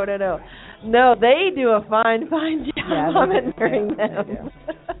 No. No, they do a fine job. Yeah, I'm admiring them.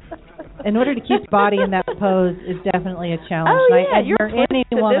 In order to keep body in that pose is definitely a challenge. Oh, yeah. I admire any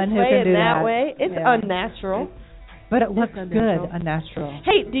woman who can do that way. It's unnatural. But it looks good, unnatural.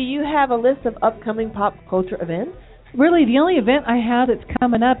 Hey, do you have a list of upcoming pop culture events? Really, the only event I have that's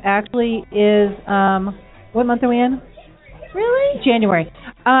coming up actually is, what month are we in? Really? January.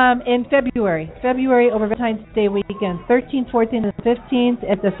 In February. February over Valentine's Day weekend, 13th, 14th, and 15th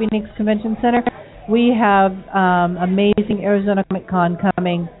at the Phoenix Convention Center. We have amazing Arizona Comic Con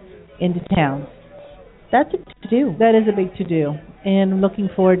coming into town. That's a big to-do. That is a big to-do. And looking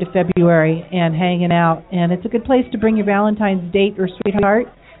forward to February and hanging out. And it's a good place to bring your Valentine's date or sweetheart.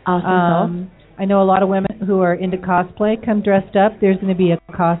 Awesome. I know a lot of women who are into cosplay come dressed up. There's going to be a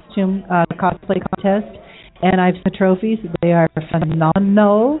costume cosplay contest. And I've seen the trophies. They are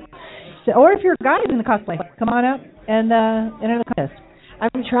phenomenal. So, or if you're a guy in the cosplay, come on out and enter the contest.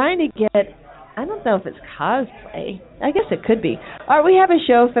 I'm trying to get, I don't know if it's cosplay. I guess it could be. All right, we have a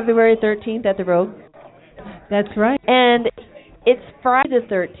show February 13th at the Rogue. That's right. And it's Friday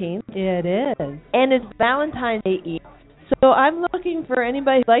the 13th. It is. And it's Valentine's Day Eve. So I'm looking for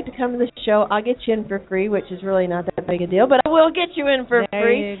anybody who'd like to come to the show. I'll get you in for free, which is really not that big a deal, but I will get you in for there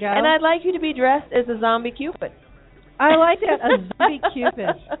free. You go. And I'd like you to be dressed as a zombie Cupid. I like that, a zombie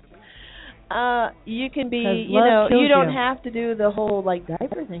Cupid. You can be, you don't have to do the whole like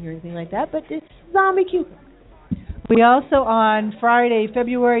diaper thing or anything like that, but it's zombie Cupid. We also on Friday,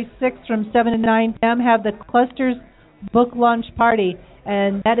 February 6th from 7 to 9 p.m. have the Clusters Book Launch Party,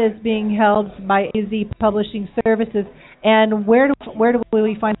 and that is being held by AZ Publishing Services. And where do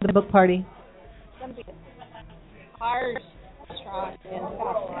we find the book party? It's going to be Pars Restaurant in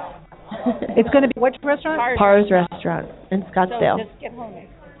Scottsdale. It's going to be which restaurant? Pars Restaurant in Scottsdale. So just get home.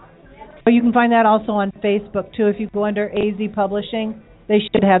 Oh, you can find that also on Facebook too. If you go under AZ Publishing, they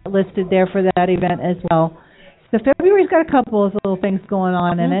should have it listed there for that event as well. So February's got a couple of little things going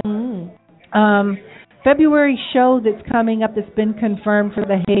on in it. February show that's coming up that's been confirmed for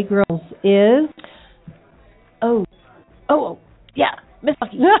the Hey Girls is... Yeah, Miss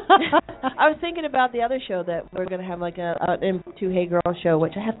Lucky. I was thinking about the other show that we're going to have, like an impromptu Hey Girl show,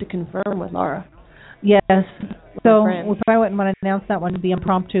 which I have to confirm with Laura. Yes. So we probably wouldn't want to announce that one, the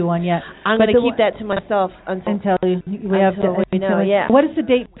impromptu one yet. I'm going to keep that to myself until we have to. Yeah. What is the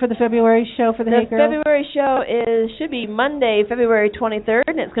date for the February show for the Hey Girls? The February show should be Monday, February 23rd,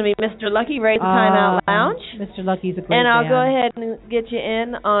 and it's going to be Mr. Lucky, Raise the Time Out Lounge. Mr. Lucky's a great And I'll band. go ahead and get you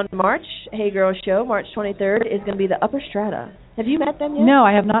in on March. Hey Girls show, March 23rd, is going to be the Upper Strata. Have you met them yet? No,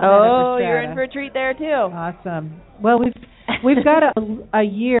 I have not met Upper Strata. You're in for a treat there, too. Awesome. Well, we've got a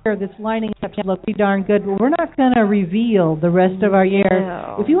year that's lining up to look pretty darn good, but we're not going to reveal the rest of our year.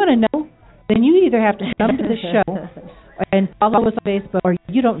 No. If you want to know, then you either have to come to the show and follow us on Facebook, or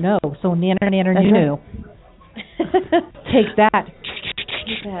you don't know, so nanner, you knew. Take that.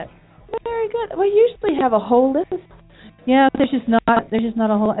 Very good. We usually have a whole list. Yeah, there's just not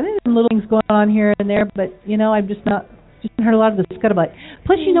a whole. I think there's some little things going on here and there, but I've just heard a lot of the scuttlebutt.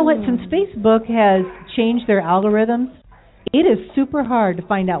 Plus, you know what? Since Facebook has changed their algorithms, it is super hard to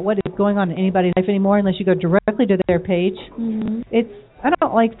find out what is going on in anybody's life anymore unless you go directly to their page. I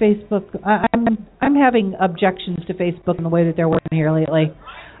don't like Facebook. I'm having objections to Facebook in the way that they're working here lately.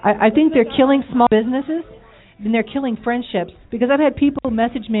 I think they're killing small businesses and they're killing friendships, because I've had people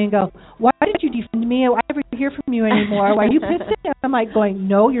message me and go, "Why did you defend me? I never hear from you anymore. Are you pissed?" I'm like going,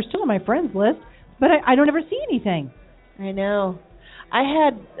 "No, you're still on my friends list, but I don't ever see anything." I know.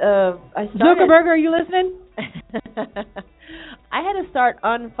 I started... Zuckerberg, are you listening? I had to start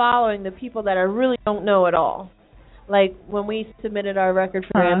unfollowing the people that I really don't know at all. Like, when we submitted our record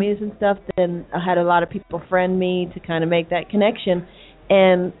for Grammys and stuff, then I had a lot of people friend me to kind of make that connection.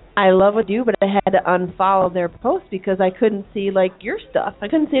 And I love what you do, but I had to unfollow their posts because I couldn't see, like, your stuff. I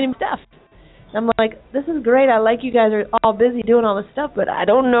couldn't see any stuff. I'm like, this is great. I like you guys are all busy doing all this stuff, but I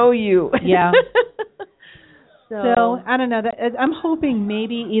don't know you. Yeah. So I don't know. I'm hoping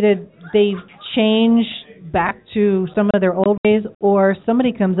maybe either they change back to some of their old ways, or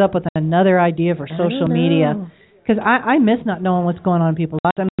somebody comes up with another idea for social media. Because I miss not knowing what's going on in people's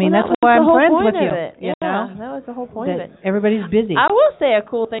lives. I mean, that's why I'm friends with you. Yeah, that was the whole point of it. Everybody's busy. I will say a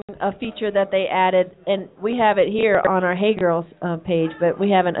cool thing, a feature that they added, and we have it here on our Hey Girls page, but we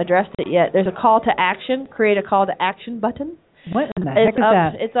haven't addressed it yet. There's a call to action, create a call to action button. What in the heck is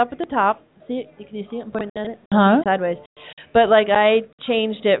that? It's up at the top. See it? Can you see it? I'm pointing at it. Sideways. But like, I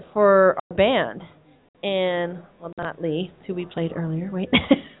changed it for our band, and well, not Lee, who we played earlier. Wait.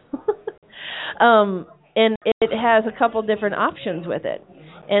 And it has a couple different options with it.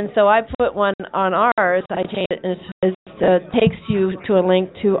 And so I put one on ours. I changed it, and it takes you to a link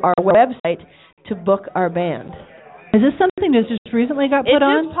to our website to book our band. Is this something that just recently got put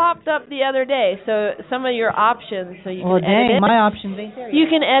on? It just popped up the other day. So some of your options, so you can dang, edit it. My options ain't there yet. You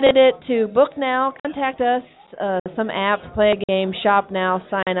can edit it to book now, contact us, some apps, play a game, shop now,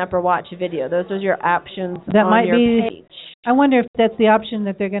 sign up, or watch a video. Those are your options on your page. I wonder if that's the option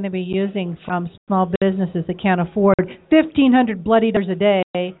that they're going to be using from small businesses that can't afford $1,500 bloody dollars a day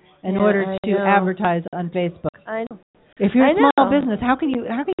in order to advertise on Facebook. I know. If you're a small business, how can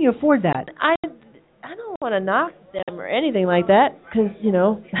you afford that? I don't want to knock them or anything like that, because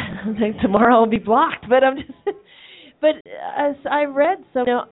tomorrow I'll be blocked. But I'm just. But as I read some,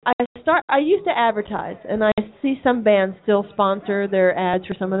 I used to advertise, and I see some bands still sponsor their ads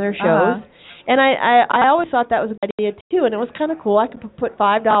for some of their shows. And I always thought that was a good idea too, and it was kind of cool. I could put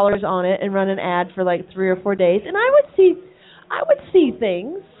 $5 on it and run an ad for like 3 or 4 days, and I would see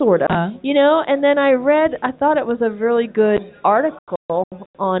things sort of, And then I thought it was a really good article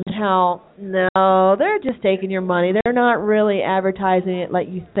on how they're just taking your money. They're not really advertising it like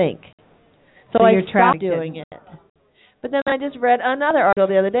you think. So I stopped doing it. But then I just read another article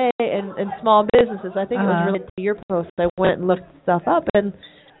the other day in small businesses. I think it was related to your post. I went and looked stuff up, and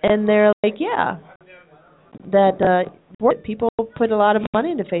they're like, yeah, that people put a lot of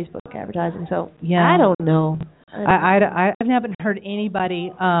money into Facebook advertising. So I don't know. I haven't heard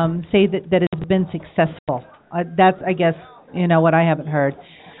anybody say that it's been successful. That's, I guess, what I haven't heard.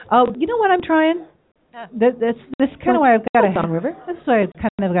 Oh, you know what I'm trying? This kind of why I've got Song River. This is why I've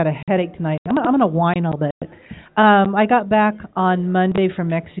kind of got a headache tonight. I'm gonna whine a little bit. I got back on Monday from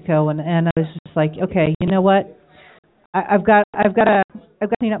Mexico, and I was just like, okay, you know what? I've got to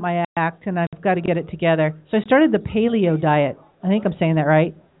clean up my act, and I've got to get it together. So I started the paleo diet. I think I'm saying that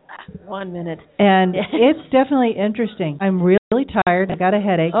right. 1 minute. And it's definitely interesting. I'm really tired. I got a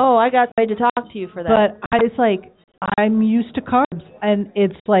headache. Oh, I got ready to talk to you for that. But it's like I'm used to carbs, and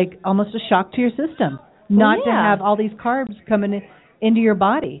it's like almost a shock to your system not to have all these carbs coming into your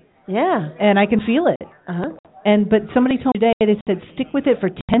body. Yeah. And I can feel it. But somebody told me today, they said stick with it for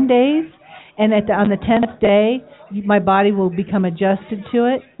 10 days, and on the 10th day, my body will become adjusted to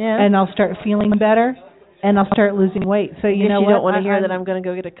it, and I'll start feeling better. And I'll start losing weight. So you know what? You don't want to hear that I'm going to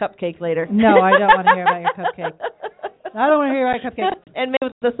go get a cupcake later. No, I don't want to hear about your cupcake. I don't want to hear about your cupcake. And maybe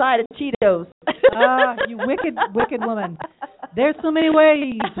with the side of Cheetos. You wicked woman. There's so many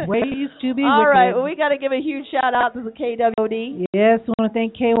ways to be All wicked. right, well, we got to give a huge shout out to the KWOD. Yes, I want to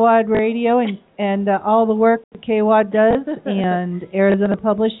thank KWOD Radio and all the work that KWOD does, and Arizona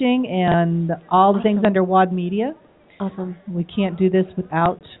Publishing, and all the things under WOD Media. Awesome. We can't do this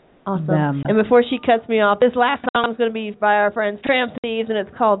without them. And before she cuts me off, this last song is going to be by our friends Tramp Thieves, and it's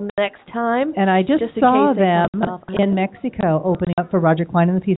called Next Time. And I just saw them in Mexico opening up for Roger Klein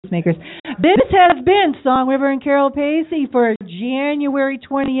and the Peacemakers. This has been Song River and Carol Pacey for January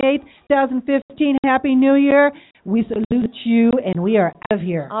 28th, 2015. Happy New Year. We salute you, and we are out of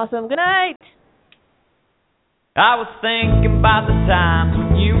here. Awesome. Good night. I was thinking about the times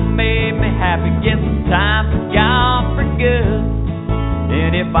when you made me happy. Guess some times have gone for good.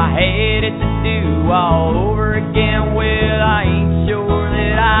 And if I had it to do all over again, well, I ain't sure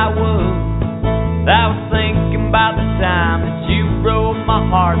that I would. I was thinking about the time that you broke my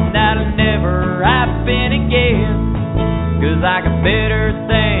heart, and that'll never happen again. 'Cause I got better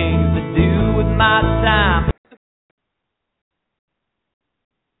things to do with my time.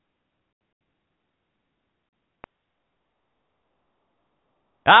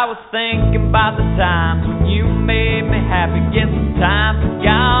 I was thinking about the times when you made me happy. Guess some times have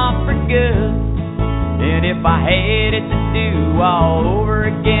gone for good. And if I had it to do all over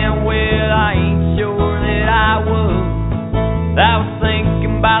again, well, I ain't sure that I would. I was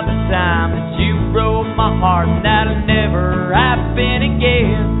thinking about the time that you broke my heart, and that'll never happen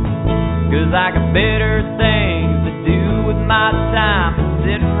again. 'Cause I got better things to do with my time than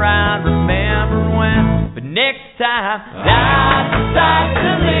sitting around remembering when. But next time I decide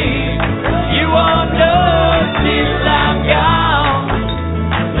to leave, you won't know till I'm gone.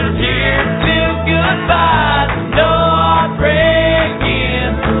 The tears feel goodbye, no heartbreak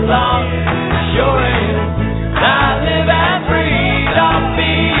in so long. Sure is, I live and breathe, I'll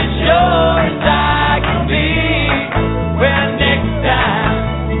be as sure as I can be. Well, next time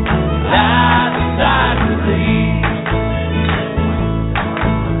I decide to leave.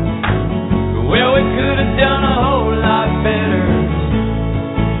 Well, we could have done a whole lot better.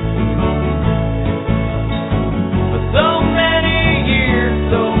 For so many years,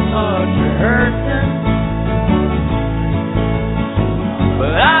 so much hurting.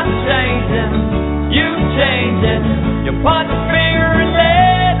 But I'm changing, you changing. You punch a finger and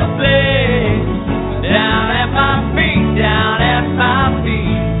let the blade down at my feet, down at my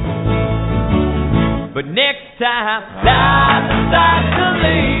feet. But next time I decide to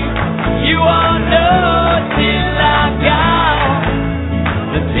leave, you won't know till I'm gone.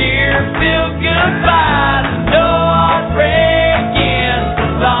 The tears feel goodbye, no heartbreak in so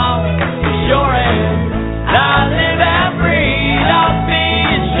long. Sure as I live and breathe, I'll be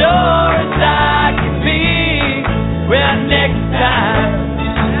as sure as I can be. Well, next time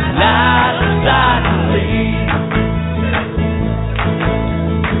I decide to leave.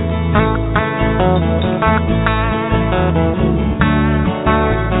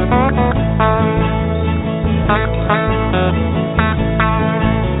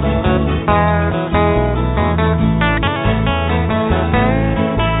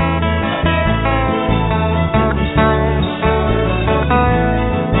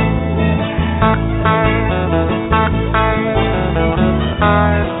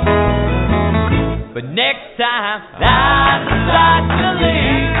 But next time I decide to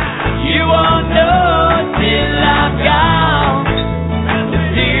leave, you won't know till I'm gone. The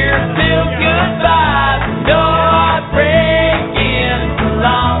tears feel goodbye, no heartbreak.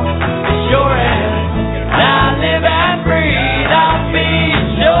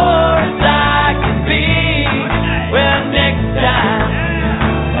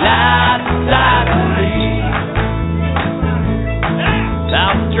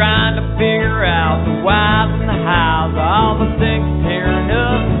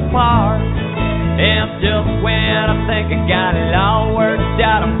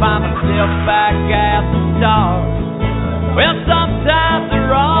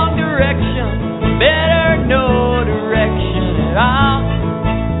 direction, better no direction at all.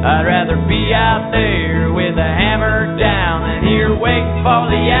 I'd rather be out there with a hammer down than here waiting for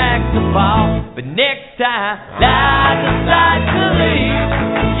the axe to fall. But next